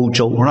欧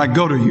洲， when I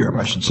go to Europe,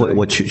 I should say,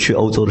 我去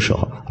欧洲的时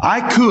候， I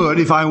could,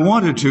 if I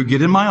wanted to, get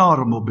in my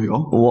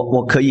automobile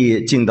我可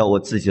以进到我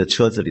自己的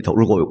车子里头，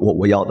如果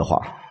我要的话，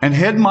 and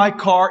head my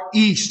car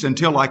east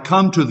until I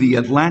come to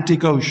the Atlantic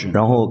Ocean.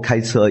 然后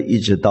开车一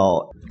直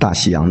到大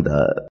西洋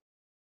的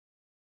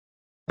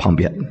旁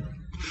边。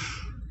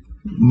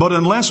But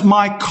unless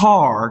my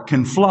car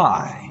can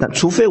fly, 但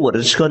除非我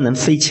的车能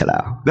飞起来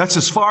啊， that's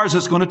as far as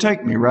it's going to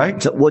take me, right?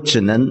 这我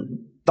只能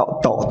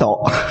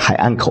到海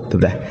岸口，对不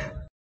对？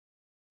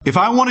 If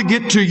I want to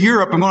get to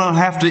Europe, I'm going to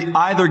have to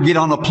either get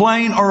on a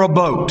plane or a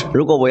boat.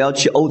 如果我要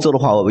去欧洲的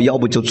话，我要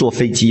不就坐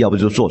飞机，要不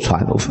就坐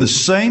船。 The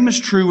same is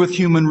true with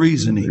human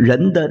reasoning.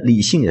 人的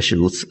理性也是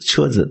如此，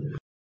车子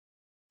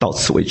到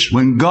此为止。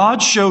 When God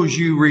shows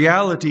you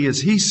reality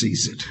as He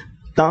sees it,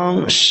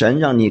 当神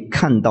让你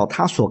看到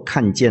他所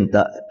看见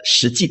的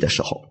实际的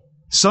时候，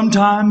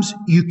 sometimes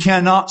you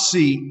cannot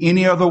see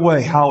any other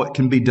way how it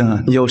can be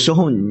done. 有时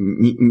候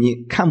你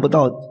看不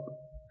到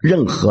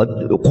任何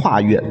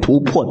跨越突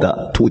破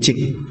的途径。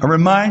 I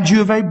remind you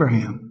of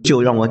Abraham.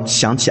 就让我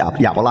想起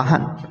亚伯拉罕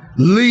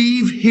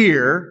Leave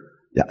here.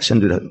 呀，神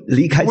对的，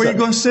离开 Where are you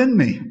这， going to send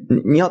me?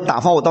 你要打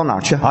发我到哪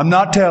儿去？ I'm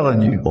not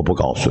telling you. 我不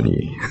告诉你，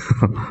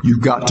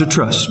 You've got to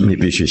trust me. 你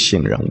必须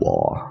信任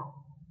我。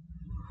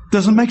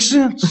 Doesn't make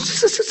sense.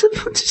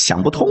 这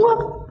想不通啊！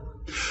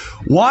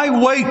 Why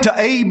wait till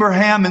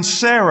Abraham and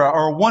Sarah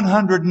are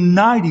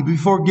 190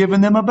 before giving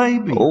them a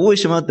baby? 我为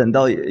什么要等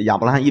到亚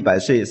伯拉罕100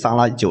岁，撒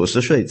拉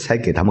90岁才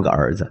给他们个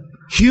儿子？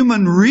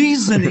 Human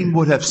reasoning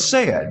would have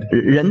said,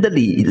 人的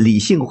理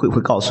性会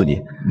告诉你，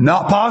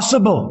 not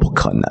possible. 不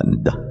可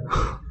能的。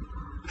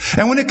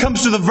 And when it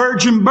comes to the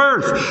virgin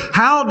birth,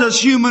 how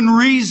does human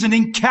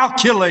reasoning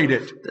calculate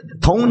it?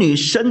 童女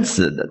生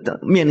子的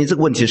面临这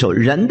个问题的时候，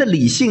人的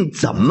理性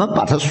怎么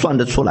把它算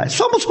得出来？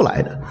算不出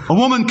来的。 A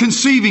woman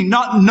conceiving,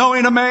 not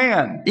knowing a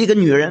man. 一个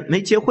女人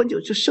没结婚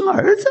就生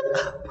儿子，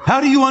 How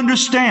do you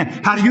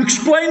understand? How do you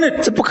explain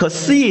it? 这不可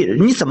思议！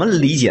你怎么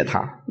理解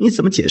它？你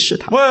怎么解释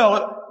它？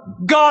 Well,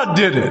 God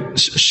did it.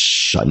 是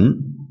神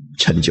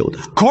成就的，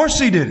 Of course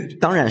He did it.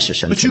 当然是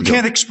神 But 成 you 就的。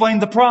 can't explain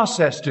the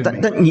process to 但 me.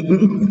 但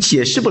你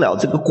解释不了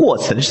这个过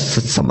程是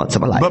怎么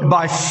来的， But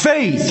by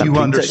faith, you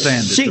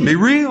understand it to be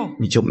real.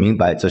 你就明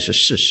白这是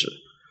事实。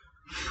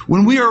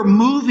 When we are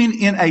moving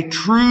in a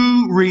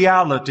true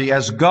reality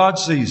as God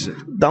sees it,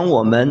 当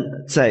我们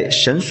在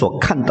神所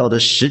看到的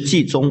实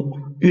际中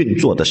运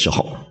作的时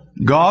候，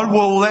 God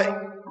will let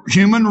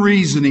human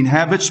reasoning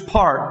have its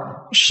part,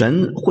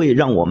 神会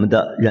让我们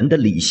的人的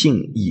理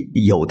性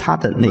有它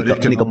的那 but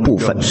it can 个 only 部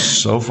分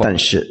go，so far. 但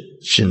是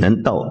只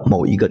能到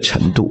某一个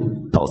程度，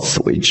到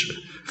此为止。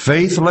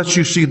 Faith lets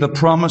you see the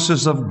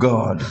promises of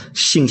God.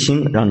 信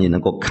心让你能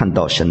够看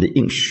到神的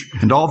应许，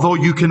 And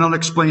although you cannot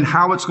explain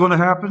how it's going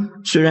to happen,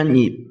 虽然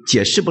你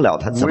解释不了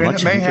它怎 when 么 it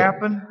成 may 就，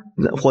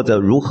 happen, 或者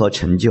如何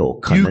成就，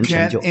可 you 能成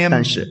can 就，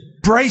但是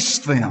embrace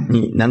them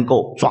你能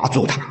够抓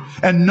住它。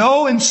 and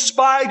know in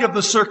spite of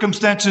the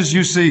circumstances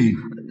you see,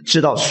 知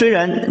道，虽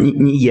然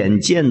你眼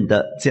见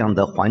的这样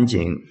的环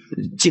境，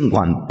尽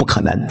管不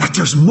可能， but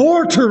there's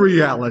more to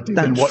reality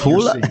但 than what 除 you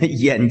了 see.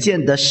 眼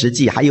见的实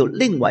际，还有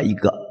另外一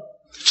个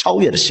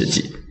超越的实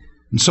际。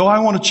 And so I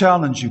want to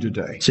challenge you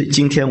today. 所以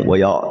今天我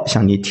要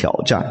向你挑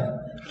战，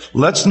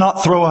 Let's not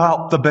throw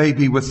out the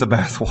baby with the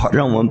bathwater.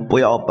 让我们不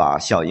要把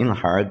小婴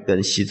孩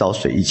跟洗澡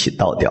水一起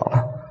倒掉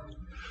了，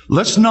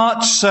 Let's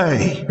not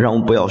say, 让我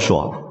们不要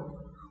说，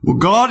 well,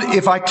 God,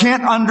 if I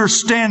can't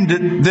understand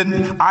it,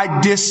 then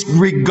I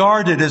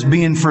disregard it as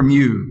being from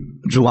you.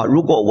 主啊，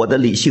如果我的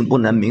理性不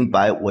能明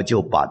白，我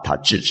就把它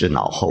置之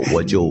脑后，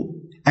我就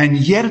And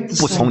yet at the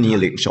不从 same 你 time,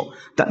 领受。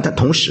但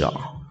同时啊，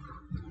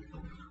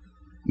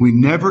 we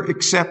never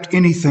accept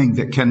anything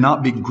that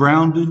cannot be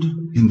grounded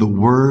in the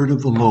word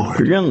of the Lord.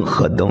 任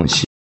何东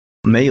西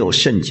没有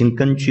圣经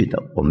根据的，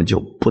我们就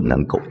不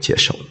能够接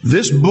受。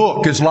 This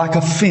book is like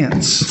a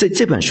fence.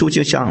 这本书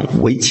就像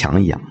围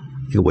墙一样，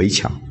一个围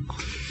墙。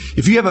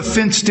 If you have a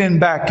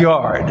fenced-in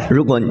backyard,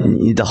 如果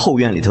你的后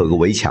院里头有个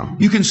围墙，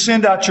 you can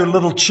send out your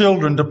little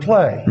children to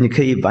play. 你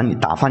可以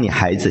打发你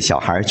小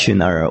孩去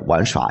那儿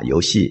玩耍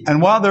游戏。 And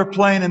while they're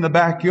playing in the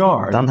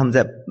backyard, 当他们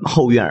在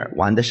后院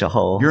玩的时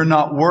候， you're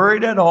not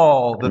worried at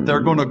all that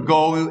they're going to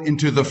go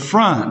into the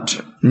front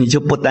你就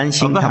不担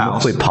心 of the 他们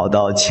house 会跑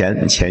到前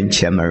门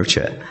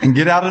去， and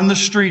get out in the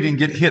street and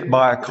get hit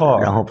by a 然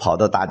car. 后跑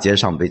到大街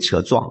上被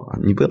车撞，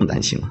你不用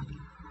担心了。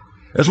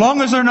 As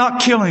long as they're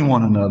not killing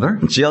one another,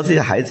 只要这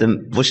些孩子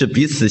不是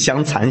彼此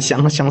相残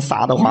相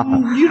杀的话，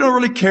 you don't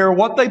really care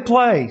what they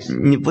play.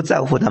 你不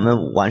在乎他们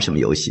玩什么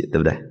游戏，对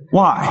不对？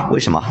 Why? 为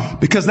什么？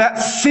 Because that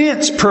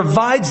fence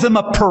provides them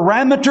a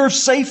parameter of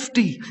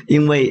safety.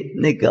 因为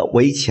那个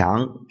围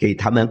墙给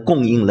他们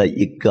供应了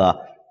一个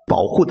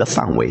保护的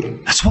范围，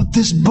 That's what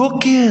this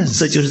book is.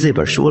 这就是这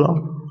本书了。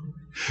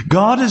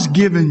 God has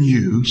given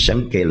you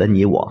神给了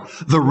你我，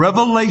 the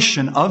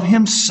revelation of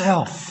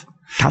Himself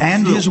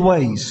and His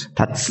ways.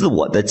 他自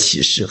我的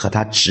启示和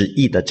他旨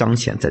意的彰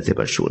显在这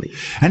本书里，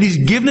 And He's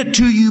given it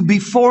to you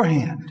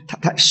beforehand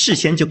他事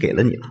先就给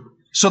了你了，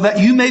 so that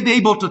you may be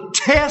able to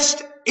test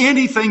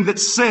anything that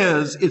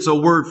says it's a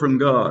word from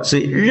God. 所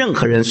以任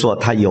何人说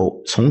他有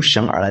从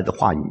神而来的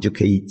话语，你就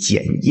可以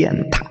检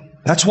验它。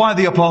 That's why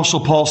the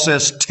Apostle Paul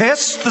says,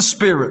 test the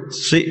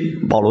spirits. 所以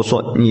保罗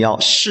说，你要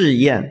试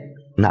验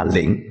那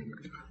灵，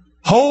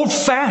 Hold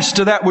fast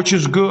to that which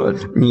is good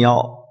你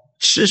要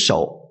持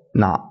守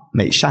那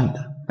美善的，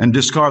 and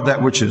discard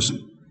that which isn't.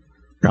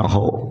 然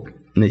后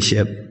那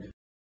些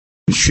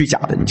虚假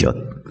的你就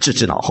置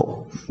之脑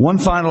后。 One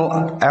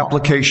final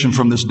application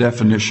from this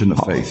definition of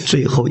faith.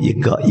 最后一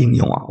个应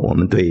用啊，我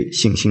们对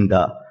信心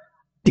的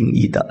定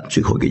义的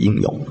最后一个应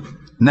用。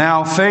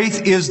 Now,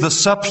 faith is the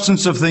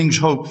substance of things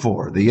hoped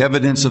for, the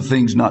evidence of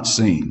things not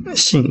seen.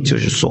 信就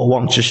是所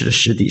望之事的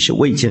实底，是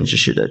未见之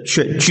事的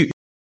确据。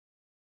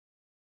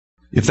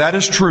 If that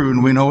is true,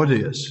 and we know it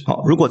is,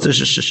 好，如果这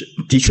是事实，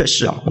的确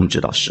是啊，我们知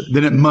道是，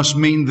 then it must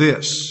mean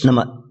this. 那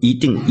么一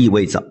定意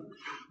味着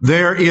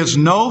There is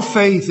no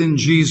faith in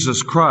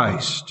Jesus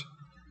Christ,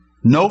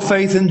 no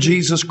faith in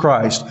Jesus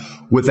Christ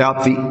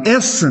without the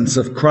essence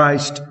of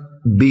Christ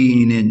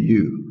being in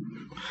you.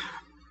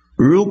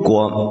 如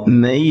果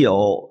没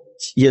有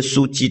耶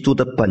稣基督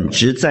的本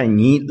质在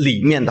你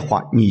里面的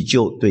话，你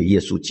就对耶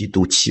稣基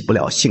督起不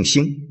了信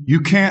心， You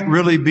can't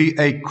really be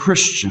a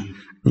Christian,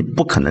 你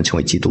不可能成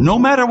为基督徒。 no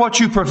matter what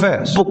you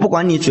profess, 不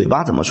管你嘴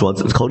巴怎么说，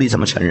口里怎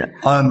么承认，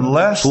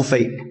 unless 除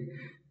非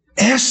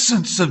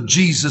essence of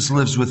Jesus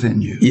lives within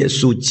you. 耶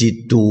稣基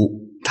督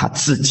他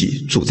自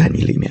己住在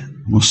你里面。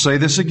 We'll say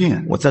this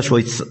again. 我再说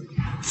一次，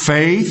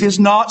 Faith is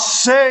not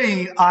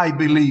saying, I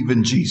believe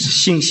in Jesus.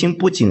 信心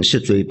不仅是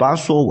嘴巴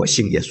说我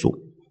信耶稣，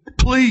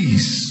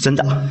 Please 真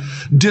的，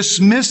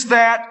 dismiss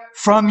that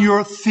from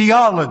your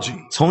theology.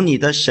 从你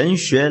的神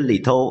学里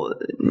头，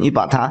你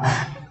把它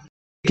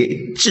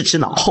给置之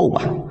脑后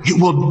吧。 It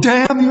will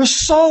damn your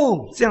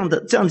soul 这样的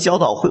教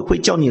导会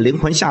叫你灵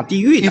魂下地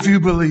狱的。 if you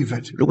believe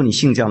it. 如果你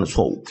信这样的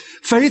错误，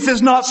 Faith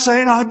is not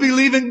saying, I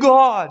believe in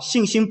God.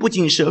 信心不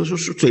仅是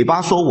嘴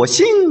巴说我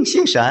信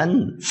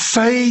神，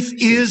 Faith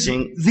is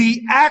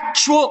the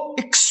actual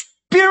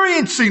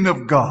experiencing of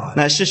God.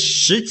 乃是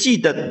实际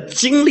的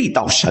经历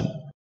到神，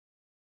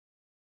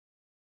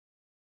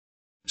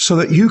 So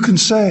that you can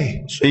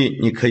say, 所以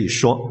你可以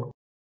说，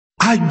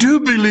 I do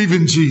believe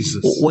in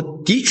Jesus.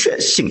 我的确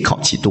信靠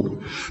基督，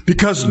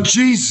 Because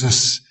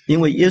Jesus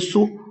因为耶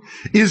稣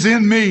is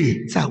in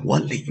me 在我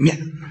里面，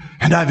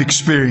 and I've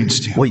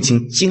experienced Him. 我已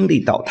经经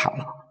历到他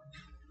了。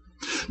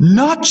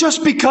 Not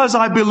just because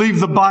I believe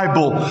the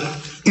Bible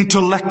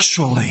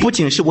intellectually 不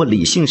仅是我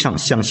理性上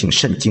相信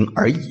圣经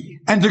而已，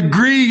 and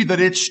agree that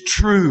it's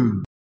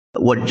true,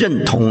 我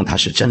认同它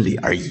是真理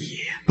而已，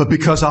 but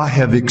because I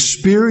have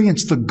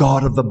experienced the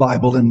God of the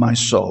Bible in my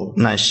soul.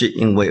 那是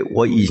因为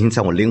我已经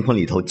在我灵魂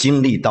里头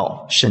经历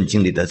到圣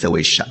经里的这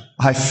位神。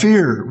 I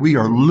fear we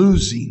are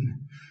losing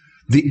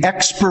the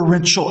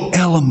experiential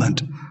element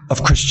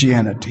of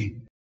Christianity.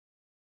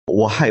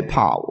 我害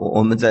怕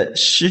我们在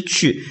失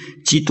去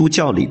基督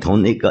教里头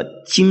那个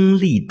经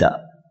历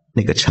的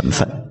那个成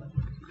分。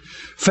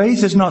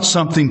 Faith is not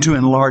something to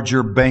enlarge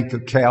your bank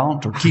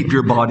account or keep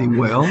your body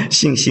well.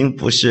 信心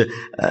不是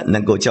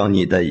能够叫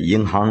你的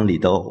银行里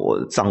的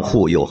账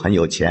户很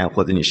有钱，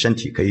或者你身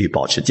体可以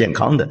保持健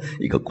康的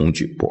一个工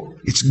具。不，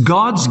 It's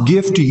God's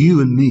gift to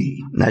you and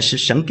me 乃是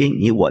神给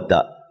你我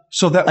的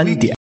so that 恩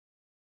典，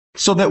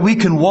 we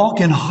can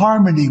walk in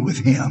harmony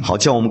with Him. 好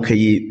叫我们可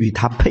以与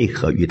他配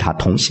合，与他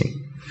同行。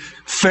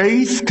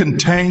 Faith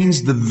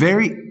contains the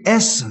very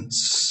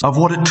essence of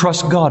what it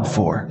trusts God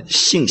for.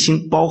 信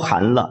心包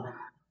含了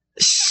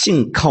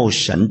信靠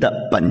神的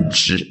本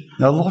质。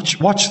 Now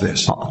watch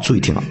this. 好，注意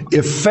听啊！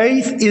 If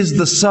faith is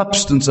the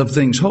substance of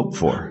things hoped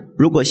for,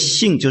 如果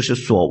信就是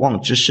所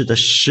望之事的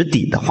实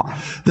底的话，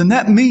 then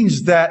that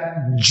means that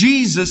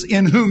Jesus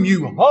in whom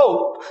you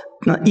hope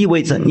那意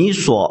味着你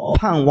所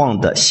盼望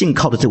的、信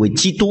靠的这位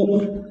基督，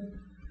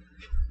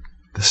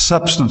 the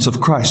substance of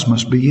Christ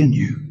must be in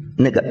you.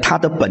 那个他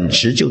的本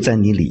质就在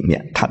你里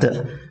面，他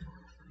的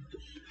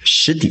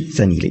实底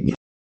在你里面。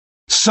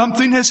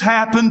 Something has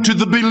happened to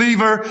the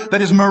believer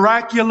that is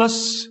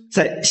miraculous.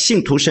 在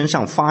信徒身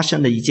上发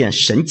生了一件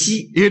神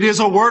迹， It is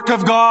a work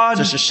of 这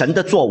God. 是神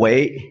的作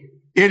为，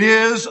 It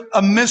is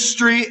a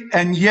mystery,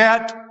 and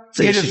yet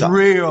it is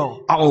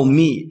real. 奥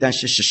秘，但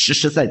是是实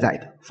实在在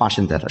的发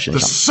生在他身 The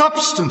上。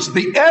 substance,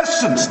 the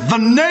essence, the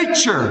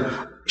nature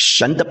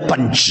神的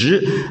本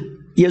质，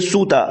耶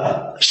稣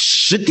的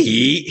实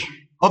底，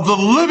 of the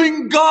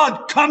living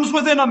God comes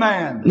within a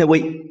man. 那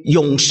位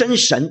永生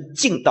神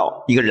进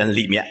到一个人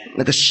里面，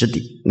那个实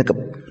底，那个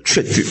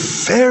确据，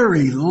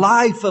 Very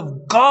life of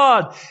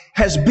God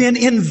has been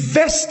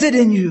invested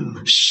in you.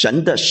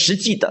 神的实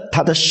际的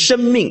他的生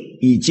命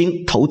已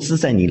经投资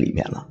在你里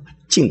面了，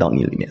进到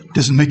你里面了。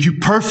 Doesn't make you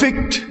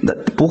perfect. 那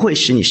不会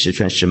使你十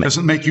全十美，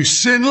 Doesn't make you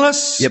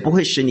sinless. 也不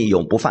会使你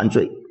永不犯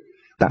罪，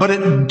 But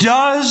it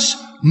does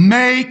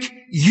make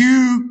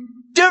you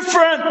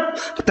different.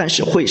 但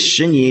是会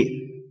使你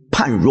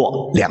判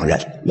若两人，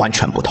完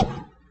全不同。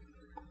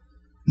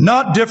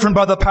 Not different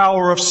by the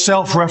power of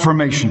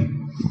self-reformation,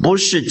 不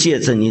是借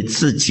着你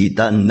自己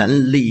的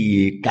能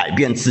力改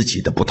变自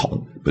己的不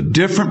同， but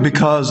different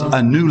because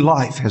a new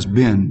life has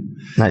been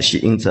那是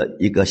因着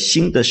一个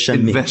新的生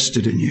命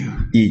invested in you.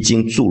 已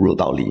经注入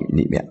到里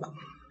面了，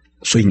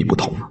所以你不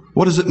同。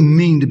 What does it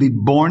mean to be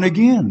born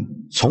again?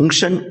 重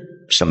生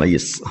什么意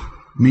思？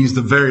 means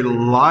the very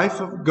life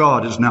of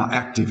God is now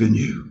active in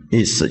you.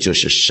 意思就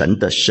是神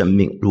的生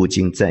命如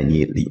今在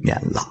你里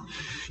面了。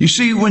You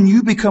see, when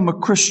you become a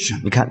Christian,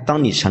 你看，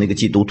当你成了一个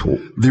基督徒，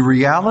 the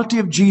reality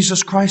of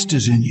Jesus Christ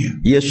is in you.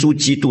 耶稣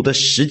基督的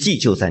实际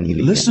就在你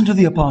里面。 Listen to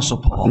the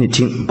Apostle Paul. 你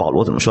听保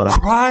罗怎么说的？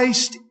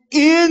 Christ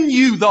in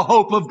you, the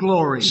hope of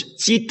glory.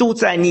 基督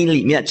在你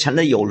里面成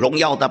了有荣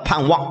耀的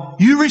盼望。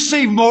 You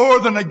receive more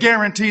than a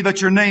guarantee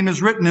that your name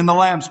is written in the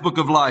Lamb's Book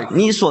of Life.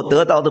 你所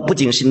得到的不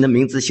仅是你的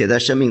名字写在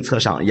生命册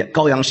上，也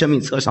羔羊生命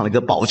册上的一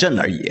个保证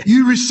而已。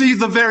 You receive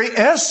the very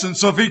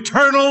essence of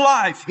eternal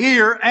life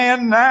here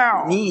and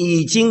now. 你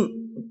已经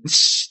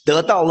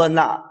得到了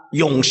那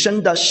永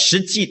生的实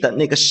际的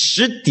那个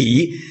实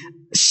底，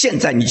现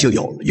在你就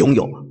拥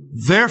有了。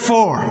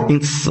 Therefore,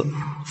 因此，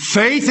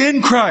 faith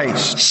in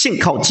Christ 信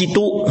靠基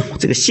督，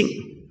这个信，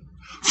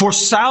 for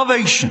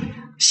salvation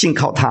信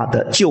靠他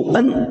的救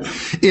恩，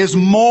 is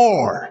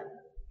more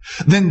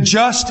than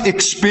just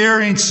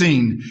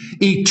experiencing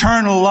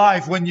eternal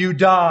life when you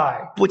die.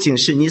 不仅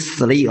是你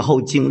死了以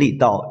后经历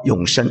到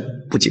永生，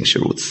不仅是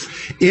如此，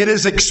 It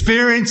is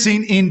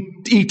experiencing in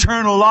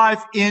eternal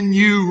life in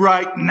you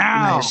right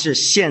乃 now. 是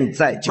现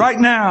在就 Right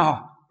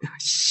now.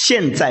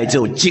 现在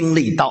就经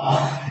历到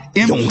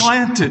永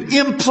生。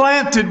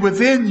 Implanted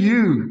within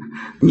you.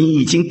 你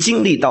已经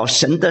经历到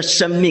神的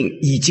生命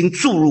已经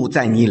注入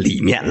在你里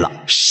面了，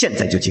现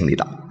在就经历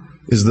到，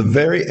 Is the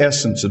very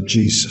essence of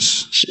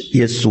Jesus. 是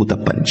耶稣的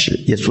本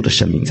质，耶稣的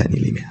生命在你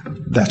里面。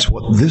 That's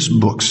what this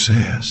book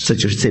says. 这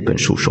就是这本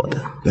书说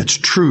的， That's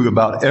true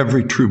about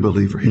every true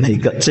believer. 每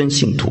个真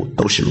信徒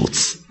都是如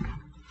此。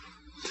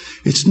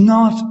 It's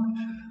not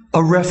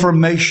a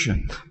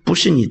reformation 不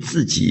是你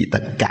自己的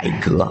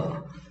改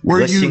革 where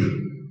革新，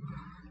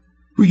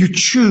 you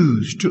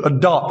choose to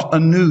adopt a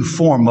new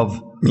form of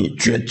你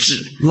觉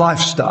志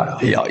lifestyle.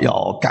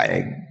 要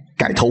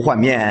改头换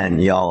面，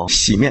你要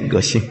洗面革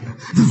新。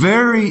 The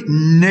very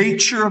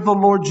nature of the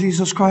Lord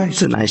Jesus Christ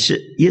这乃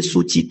是耶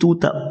稣基督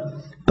的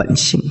本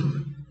性，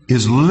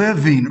 is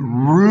living,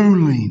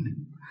 ruling,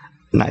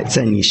 乃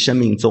在你生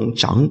命中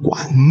掌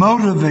管，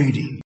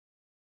 motivating,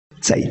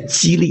 在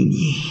激励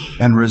你，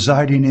 and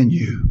residing in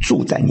you.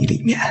 住在你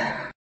里面。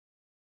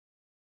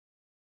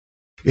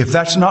 If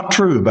that's not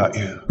true about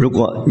you, 如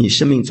果你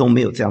生命中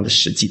没有这样的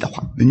实际的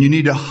话， then you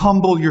need to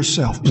humble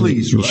yourself, 你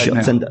please, 需 right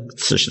要真 now. 的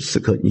此时此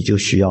刻，你就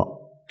需要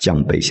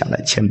降卑下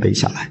来，谦卑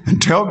下来， And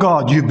tell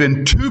God you've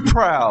been too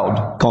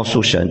proud 告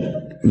诉神，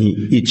你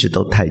一直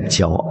都太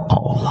骄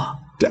傲了，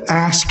 to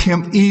ask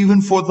Him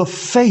even for the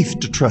faith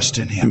to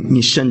trust in Him.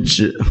 你甚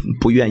至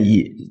不愿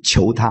意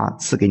求他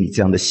赐给你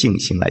这样的信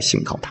心来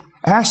信靠他。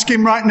 Ask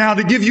Him right now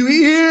to give you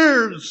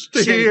ears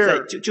to 现在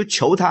hear 就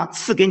求他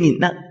赐给你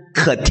那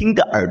可听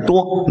的耳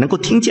朵，能够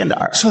听见的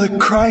耳， so that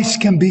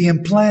Christ can be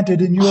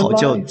implanted in your 好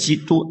叫 life. 基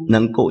督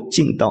能够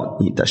进到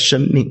你的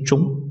生命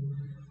中。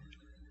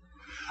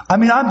 I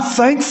mean, I'm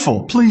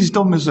thankful. Please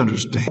don't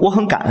misunderstand. 我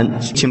很感恩，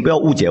请不要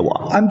误解我。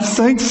 I'm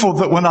thankful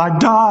that when I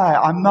die,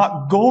 I'm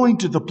not going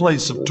to the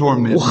place of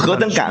torment. 我何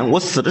等感恩！我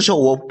死的时候，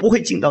我不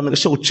会进到那个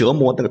受折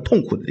磨、那个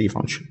痛苦的地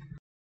方去。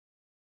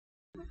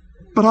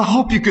 But I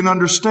hope you can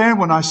understand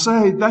when I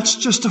say that's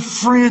just a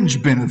fringe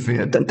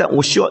benefit. 但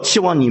我希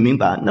望你明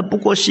白，那不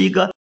过是一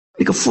个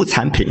副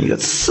产品，一个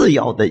次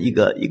要的一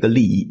个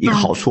利益，一个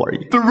好处而已。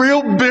 The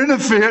real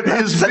benefit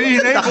is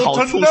being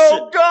able to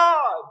know God.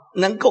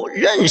 能够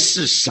认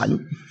识神，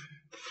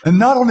 And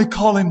not only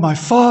call Him my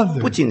不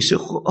Father, 仅是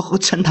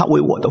称他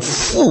为我的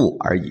父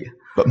而已，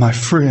 but my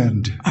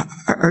friend.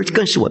 而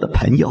更是我的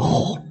朋友。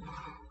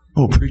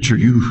 Oh, preacher,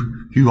 you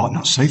ought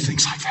not say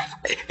things like that.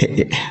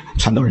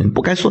 传道人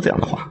不该说这样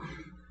的话。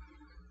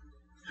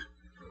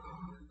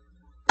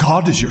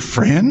 God is your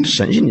friend?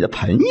 神是你的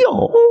朋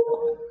友。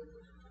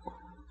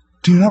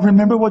 Do you not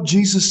remember what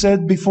Jesus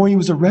said before He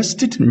was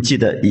arrested? 你记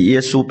得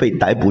耶稣被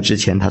逮捕之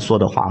前他说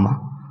的话吗？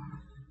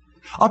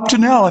 Up to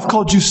now, I've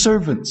called you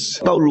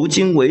servants, 到如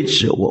今为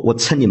止，我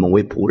称你们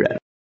为仆人，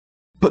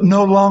 but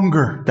no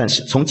longer 但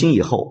是从今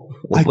以后，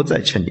我不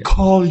再称你，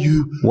 call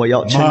you 我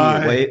要称你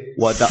my 为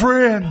我的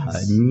friends.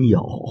 朋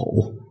友，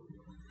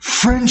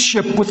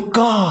 Friendship with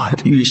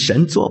God. 与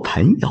神做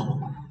朋友。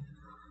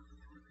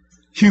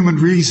 Human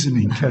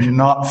reasoning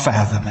cannot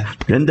fathom it.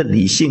 人的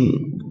理性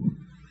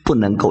不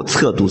能够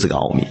测度这个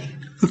奥秘。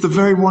 That the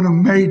very one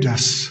who made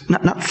us, 那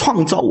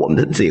创造我们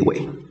的这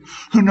位，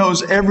 who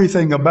knows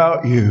everything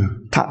about you,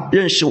 他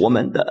认识我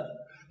们的，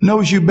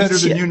 knows you better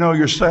than you know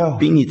yourself,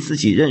 比你自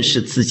己认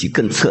识自己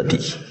更彻底。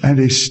 and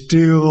He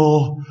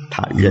still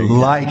他仍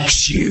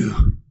likes you.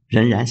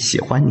 喜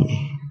欢你。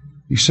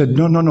 He said,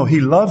 no, He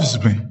loves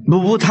me.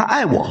 不，他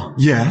爱我，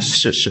 Yes,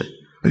 是，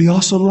 but He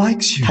also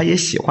likes you. 他也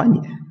喜欢你，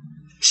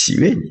喜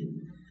悦你，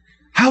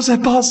 How's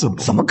that possible?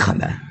 怎么可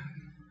能？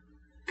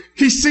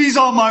 He sees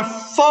all my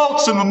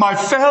faults and my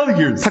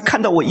failures. 他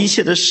看到我一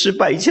切的失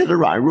败，一切的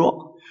软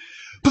弱，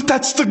 But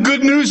that's the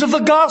good news of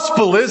the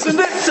gospel, isn't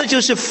it? 这就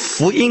是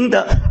福音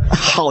的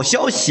好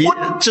消息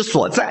之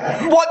所在。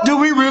 What do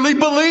we really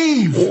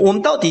believe? 我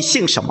们到底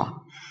信什么？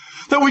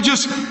 That we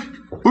just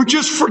We're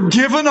just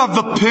forgiven of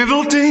the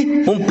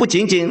penalty? 我们不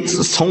仅仅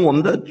是从我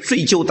们的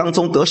罪疚当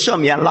中得赦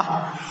免了，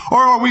 Or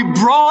are we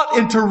brought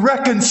into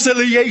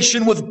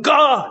reconciliation with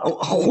God?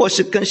 或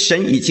是跟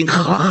神已经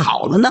和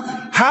好了呢？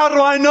 How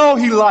do I know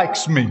He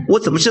likes me? 我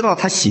怎么知道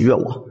他喜悦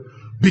我？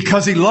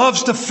 Because He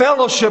loves to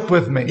fellowship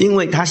with me. 因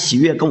为他喜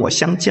悦跟我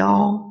相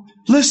交。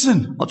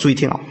 Listen, 注意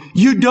听啊，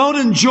 you don't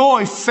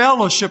enjoy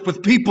fellowship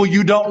with people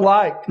you don't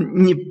like.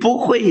 你不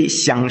会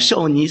享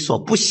受你所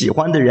不喜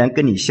欢的人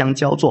跟你相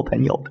交做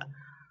朋友的。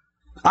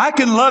 I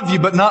can love you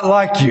but not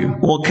like you.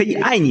 我可以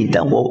爱你，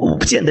但我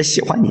不见得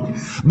喜欢你。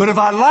 But if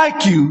I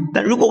like you,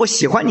 但如果我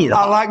喜欢你的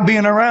I 话， like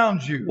being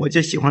around you. 我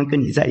就喜欢跟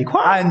你在一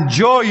块儿。 I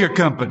enjoy your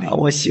company.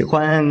 我喜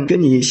欢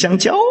跟你相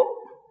交。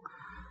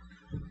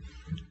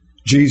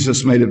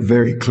 Jesus made it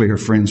very clear,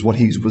 friends, what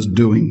He was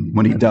doing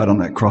when He died on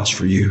that cross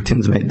for you.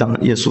 听姊妹，当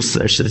耶稣死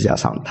在十字架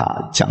上，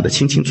他讲得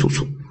清清楚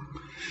楚。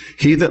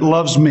 He that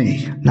loves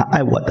me, 那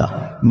爱我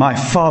的， my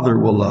Father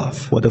will love,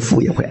 我的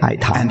父也会爱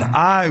他， and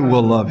I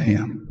will love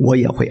him 我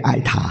也会爱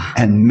他，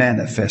 and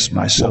manifest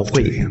我 myself to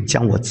会 him.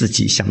 将我自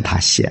己向他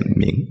显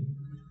明。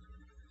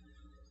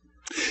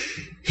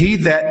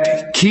 He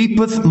that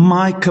keepeth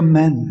my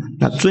commandment,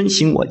 那遵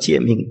行我诫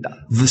命的，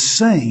 the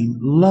same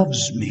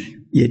loves me.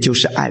 也就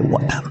是爱我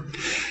的，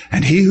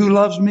 And he who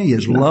loves me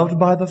is loved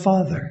by the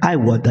Father. 爱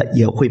我的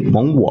也会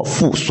蒙我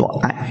父所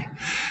爱，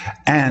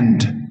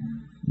 And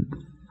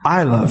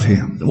I love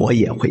him. 我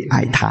也会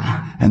爱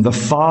他。 And the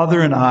Father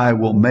and I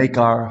will make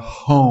our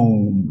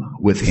home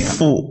with him.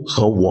 父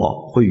和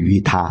我会与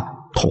他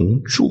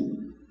同住，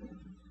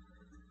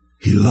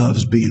 He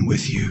loves being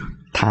with you.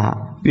 他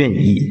愿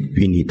意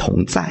与你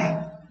同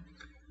在。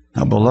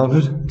 Now,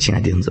 beloved, 亲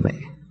爱的弟兄姊妹，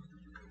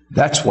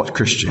 that's what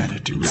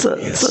Christianity 这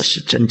really 这 is.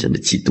 是真正的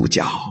基督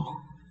教。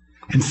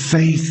 And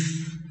faith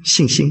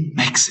信心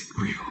makes it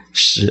real.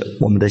 使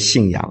我们的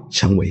信仰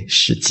成为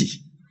实际。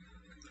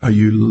 Are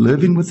you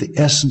living with the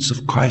essence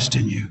of Christ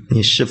in you?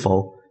 你是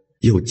否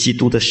有基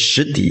督的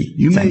实底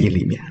You 在 may- 你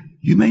里面？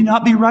 You may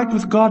not be right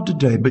with God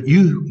today, but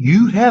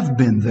you have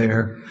been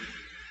there,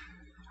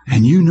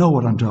 and you know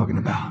what I'm talking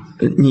about.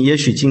 你也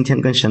许今天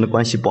跟神的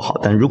关系不好，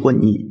但如果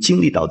你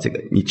经历到这个，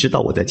你知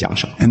道我在讲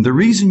什么。 And the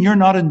reason you're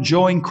not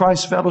enjoying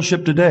Christ's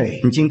fellowship today,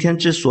 你今天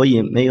之所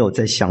以没有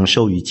在享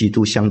受与基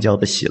督相交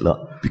的喜乐，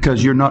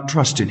 because you're not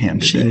trusting Him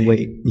是因 today.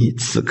 为你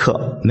此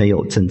刻没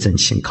有真正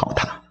信靠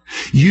他。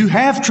 You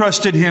have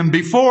trusted Him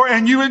before,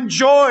 and you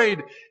enjoyed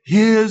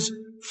His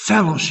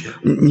fellowship.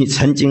 你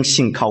曾经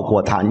信靠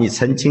过他，你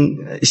曾经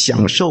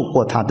享受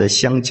过他的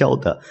相交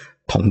的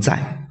同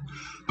在，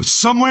 But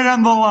somewhere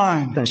down the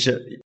line, 但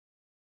是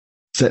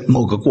在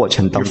某个过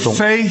程当 your 中，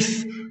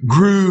 faith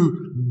grew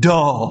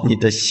dull. 你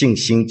的信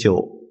心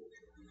就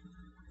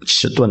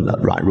迟钝了、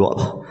软弱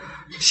了、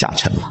下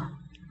沉了。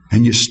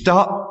 And you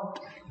stopped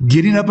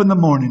getting up in the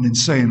morning and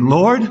saying,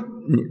 Lord,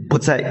 你不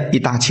再一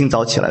大清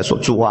早起来说：“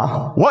主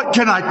啊， what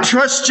can I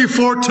trust you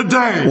for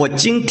today 我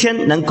今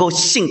天能够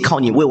信靠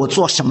你，为我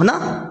做什么呢？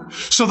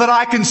 so that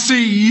I can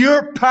see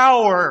your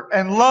power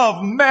and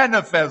love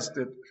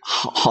manifested?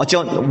 好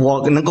叫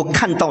我能够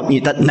看到你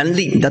的能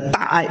力、你的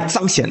大爱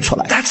彰显出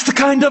来。 That's the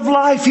kind of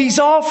life He's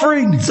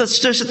offering.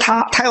 这是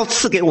他要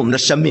赐给我们的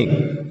生命，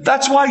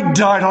 That's why He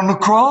died on the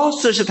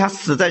cross, 这是他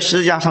死在十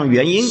字架上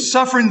原因。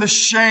 suffering the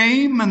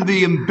shame and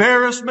the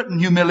embarrassment and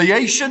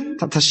humiliation,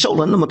 他受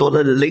了那么多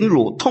的凌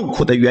辱、痛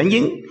苦的原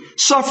因，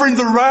 suffering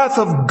the wrath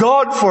of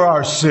God for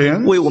our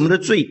sin, 为我们的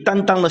罪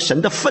担当了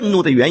神的愤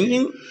怒的原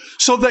因，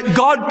 so that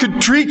God could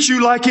treat you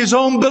like His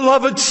own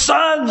beloved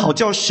Son, 好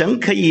叫神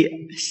可以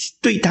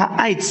对他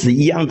爱子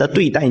一样的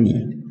对待你，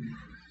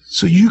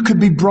 so you could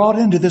be brought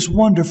into this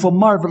wonderful,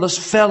 marvelous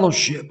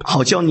fellowship.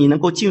 好叫你能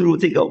够进入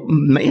这个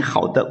美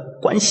好的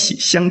关系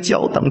相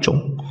交当中。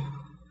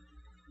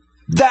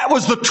 That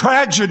was the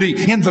tragedy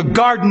in the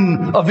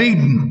Garden of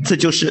Eden. 这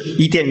就是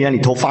伊甸园里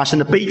头发生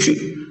的悲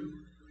剧。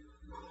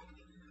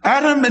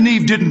 Adam and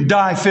Eve didn't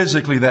die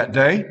physically that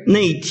day. 那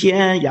一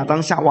天，亚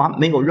当夏娃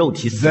没有肉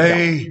体死掉，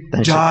 They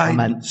但是他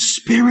们 died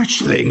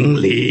spiritually.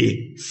 灵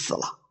里死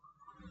了，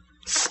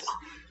死了。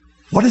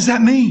 What does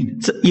that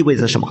mean? 这意味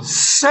着什么？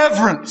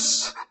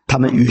 Severance. 他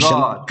们与神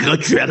God 隔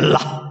绝了。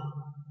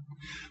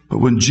 But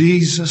when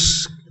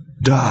Jesus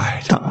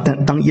died,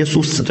 当耶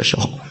稣死的时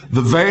候，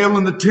 the veil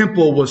in the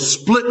temple was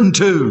split in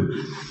two.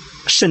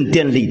 圣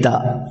殿里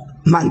的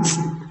幔子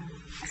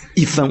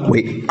一分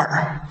为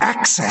二，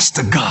 Access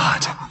to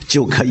God.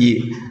 就可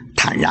以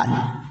坦然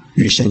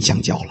与神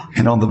相交了。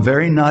 And on the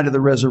very night of the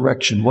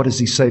resurrection, what does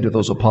He say to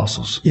those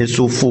apostles? 耶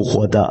稣复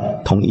活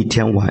的同一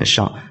天晚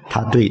上，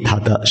他对他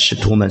的使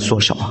徒们说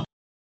什么？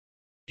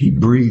 He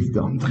breathed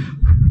on them.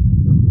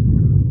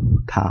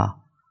 他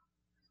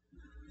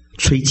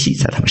吹气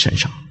在他们身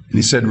上，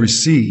 And He said,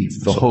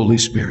 receive the Holy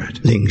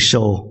Spirit. 领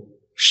受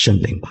圣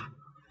灵吧。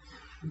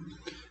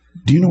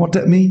 Do you know what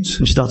that means?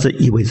 你知道这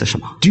意味着什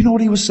么？ Do you know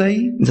what He was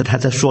saying? 你知道他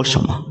在说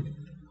什么？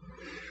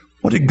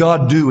 What did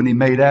God do when he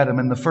made Adam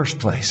in the first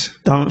place?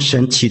 当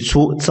神起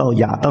初造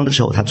亚当的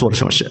时候，他做了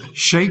什么事？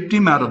 Shaped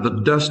him out of the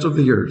dust of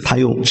the earth. 他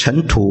用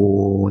尘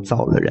土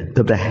造了人，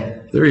对不对？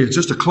 There he is,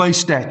 just a clay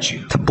statue.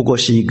 他不过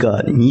是一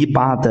个泥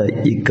巴的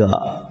一个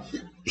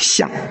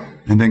像，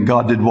 And then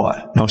God did what?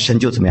 然后神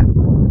就怎么样，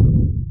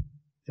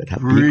在他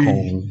鼻孔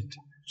Breathed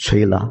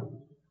吹了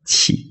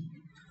气，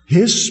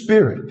 His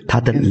spirit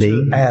他的 into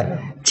灵 Adam.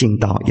 进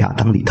到亚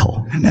当里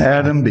头， And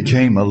Adam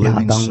became a 亚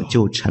living 当 soul.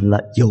 就成了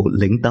有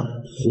灵的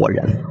活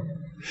人。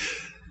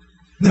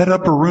 That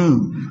upper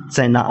room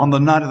在那 on the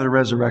night of the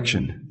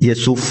resurrection 耶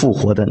稣复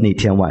活的那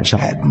天晚上，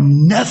 had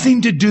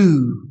nothing to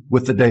do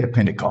with the day of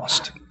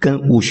Pentecost. 跟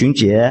五旬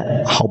节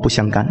毫不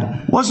相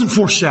干， Wasn't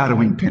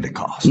foreshadowing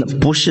Pentecost. 那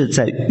不是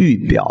在预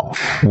表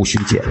五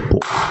旬节，不，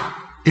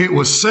 It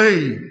was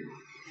saying,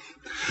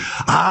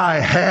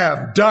 I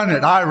have done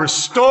it. I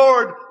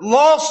restored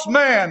lost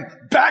man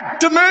back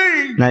to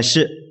me. 乃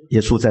是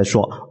耶稣在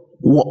说：“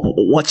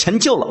我成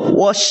就了，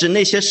我使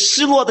那些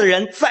失落的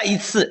人再一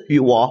次与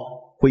我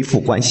恢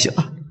复关系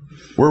了，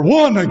 We're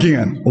one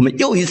again. 我们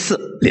又一次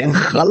联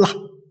合了。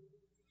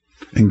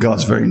 And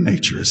God's very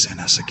nature is in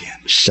us again.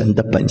 神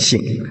的本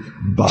性，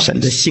神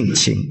的性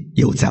情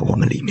又在我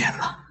们里面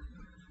了。”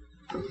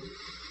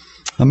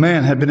 A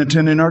man had been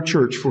attending our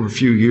church for a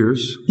few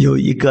years. 有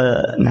一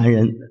个男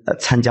人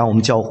参加我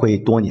们教会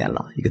多年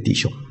了，一个弟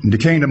兄。 And he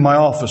came to my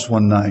office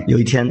one night 有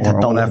一天他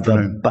or 到 one 了我的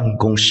afternoon, 办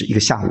公室，一个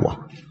下午啊，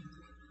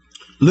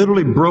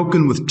 literally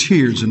broken with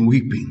tears and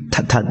weeping.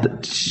 他的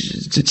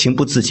这情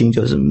不自禁，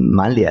就是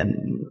满脸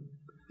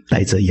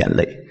带着眼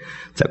泪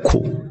在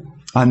哭。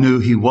 I knew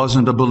he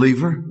wasn't a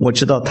believer, 我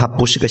知道他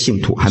不是个信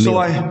徒，还没 so 有，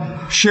 I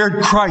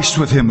shared Christ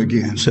with him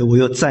again. 所以我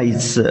又再一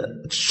次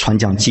传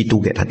讲基督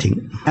给他听。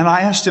 And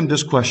I asked him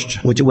this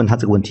question. 我就问他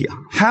这个问题啊，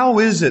 How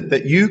is it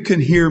that you can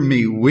hear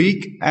me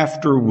week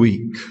after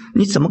week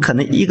你怎么可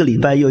能一个礼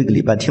拜又一个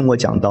礼拜听我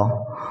讲道，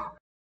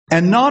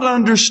 and not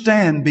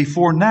understand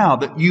before now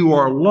that you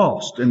are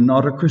lost and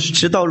not a Christian?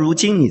 直到如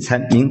今你才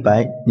明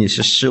白你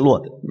是失落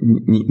的，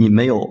你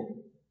没有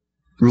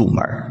入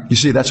门。 You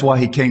see, that's why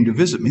he came to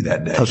visit me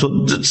that day. 他说：“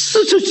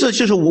这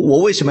就是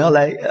我为什么要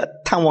来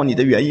探望你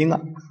的原因啊！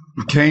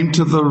 He came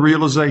to the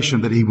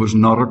realization that he was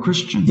not a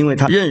Christian. 因为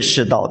他认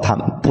识到他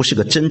不是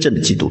个真正的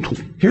基督徒。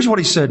 Here's what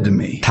he said to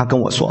me. 他跟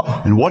我说，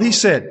 And what he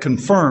said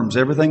confirms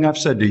everything I've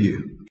said to you.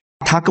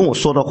 他跟我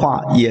说的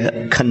话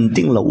也肯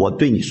定了我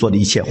对你说的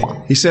一切话。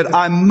 He said,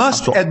 I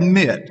must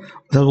admit,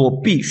 他说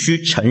我必须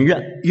承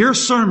认， your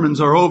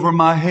sermons are over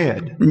my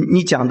head.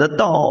 你讲的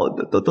道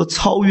都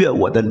超越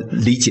我的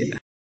理解。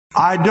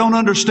 I don't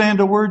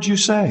understand a word you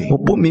say. 我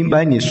不明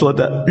白你说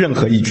的任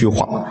何一句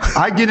话。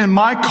 I get in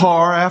my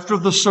car after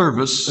the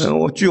service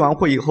我聚完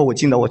会以后，我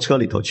进到我车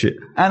里头去，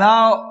 and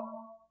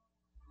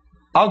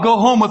I'll go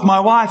home with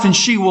my wife and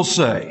she will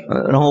say,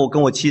 然后我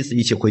跟我妻子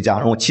一起回家，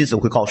然后我妻子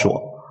会告诉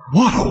我，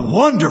 what a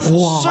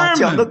wonderful 哇，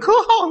讲的 sermon. 可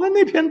好了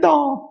那篇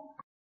道。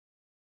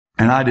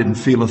 And I didn't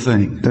feel a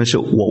thing. 但是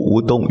我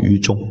无动于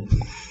衷。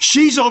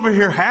 She's over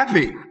here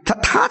happy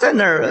他在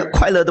那儿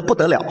快乐的不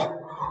得了，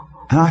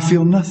 and I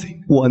feel nothing.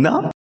 我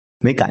呢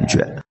没感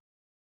觉。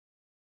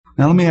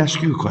 Now let me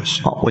ask you a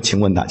question. 好，我请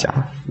问大家，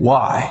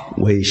 Why?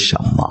 为什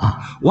么？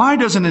 Why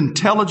does an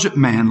intelligent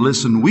man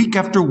listen week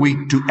after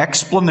week to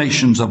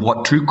explanations of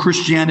what true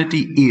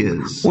Christianity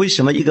is? 为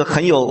什么一个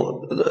很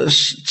有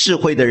智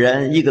慧的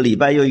人，一个礼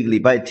拜又一个礼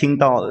拜听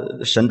到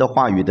神的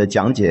话语的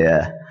讲解，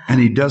 And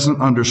he doesn't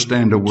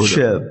understand a word of it.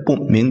 却不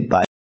明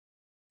白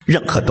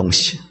任何东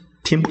西，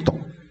听不懂？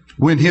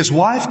 When his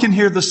wife can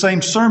hear the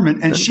same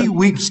sermon and she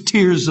weeps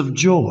tears of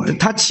joy.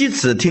 他妻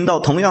子听到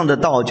同样的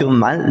道，就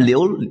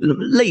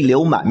泪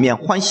流满面，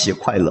欢喜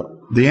快乐。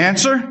 The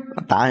answer?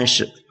 答案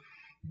是，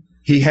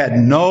 He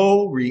had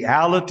no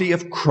reality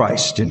of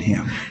Christ in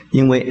him.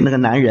 因为那个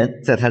男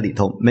人在他里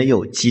头没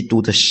有基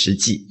督的实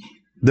际，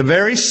 The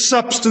very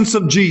substance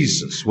of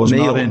Jesus was 没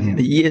有 not in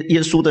him,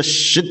 耶稣的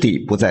实底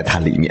不在他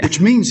里面， which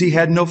means he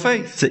had no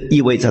faith, 这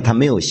意味着他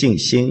没有信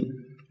心，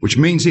 which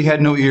means he had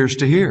no ears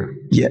to hear.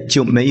 也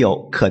就没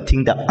有可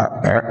听的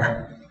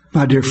耳。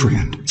 My dear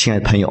friend, 亲爱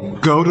的朋友，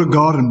 go to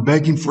God and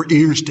beg him for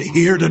ears to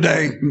hear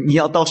today. 你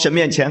要到神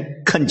面前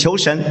恳求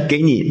神给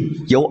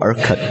你有耳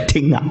可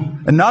听啊！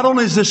 And not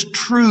only is this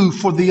true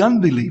for the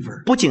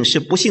unbeliever, 不仅是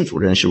不信主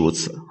人是如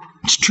此，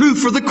 it's true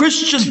for the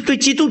Christian. 对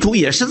基督徒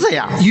也是这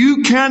样。 You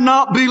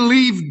cannot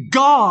believe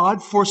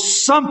God for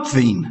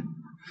something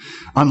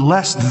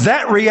unless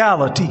that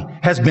reality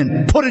has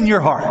been put in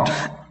your heart.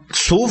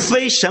 除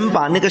非神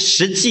把那个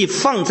实际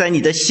放在你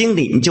的心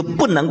里，你就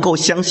不能够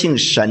相信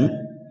神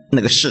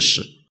那个事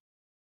实。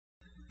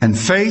 And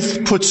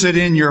faith puts it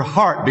in your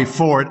heart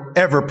before it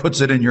ever puts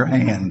it in your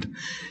hand.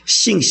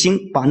 信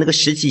心把那个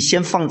实际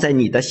先放在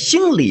你的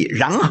心里，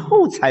然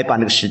后才把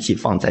那个实际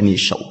放在你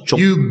手中。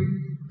 You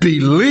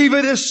believe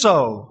it is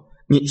so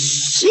你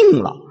信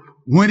了，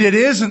 when it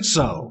isn't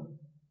so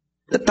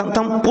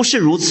当不是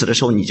如此的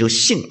时候，你就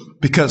信了，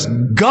 because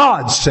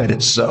God said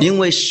it so. 因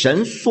为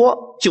神说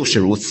就是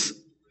如此。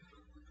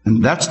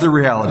 And that's the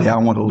reality I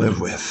want to live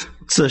with.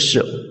 这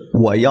是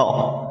我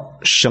要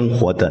生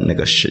活的那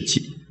个实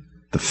际。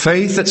The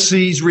faith that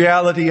sees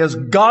reality as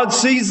God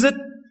sees it,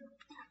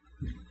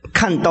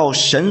 看到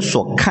神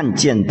所看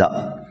见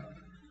的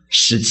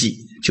实际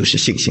就是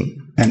信心，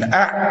 and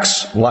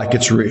acts like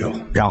it's real.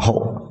 然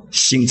后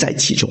心在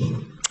其中。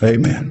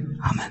 Amen.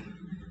 阿门。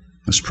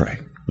 Let's pray.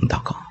 我们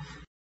祷告。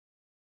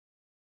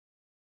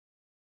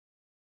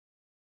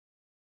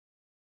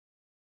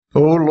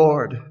Oh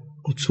Lord,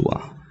 主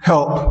啊，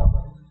 help.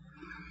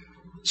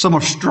 Some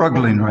are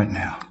struggling right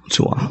now.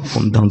 主啊，我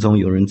们当中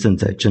有人正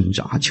在挣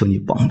扎，求你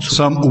帮助。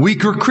 Some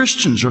weaker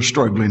Christians are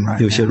struggling right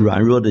有些 now.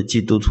 软弱的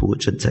基督徒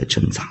正在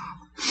挣扎。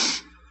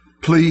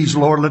 Please,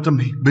 Lord, let them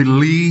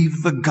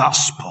believe the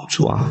gospel.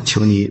 主啊，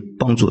求你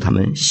帮助他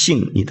们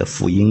信你的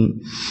福音。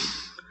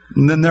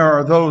 And then there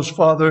are those,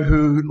 Father,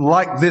 who,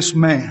 like this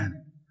man,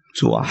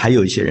 主啊，还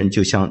有一些人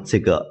就像这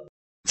个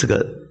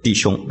弟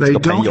兄这 they 个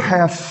朋 don't 友，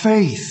 have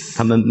faith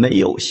他们没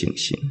有信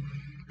心，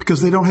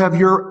 because they don't have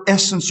your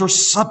essence or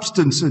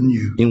substance in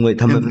you. 因为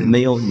他们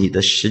没有你的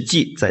实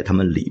际在他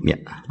们里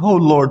面。 Oh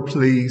Lord,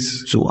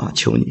 please, 主啊，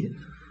求你，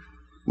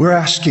 we're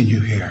asking you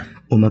here.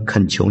 我们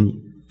恳求你，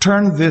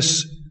 Turn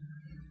this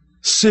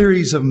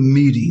series of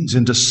meetings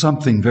into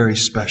something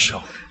very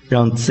special.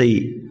 让这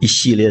一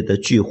系列的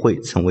聚会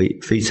成为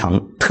非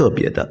常特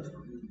别的，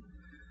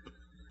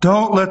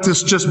 Don't let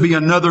this just be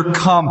another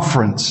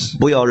conference.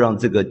 不要让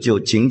这个就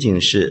仅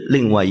仅是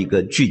另外一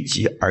个聚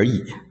集而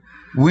已。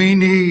 We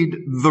need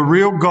the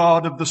real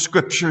God of the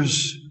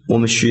scriptures 我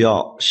们需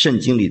要圣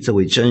经里这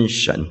位真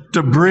神， to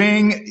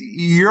bring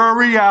your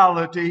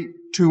reality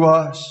to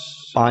us.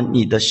 把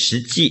你的实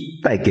际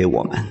带给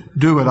我们。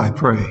 Do it, I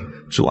pray.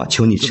 主啊，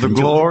求你 To the 成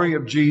就， glory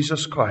of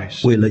Jesus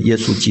Christ. 为了耶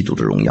稣基督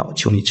的荣耀，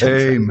求你成就。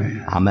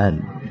 Amen. 阿门。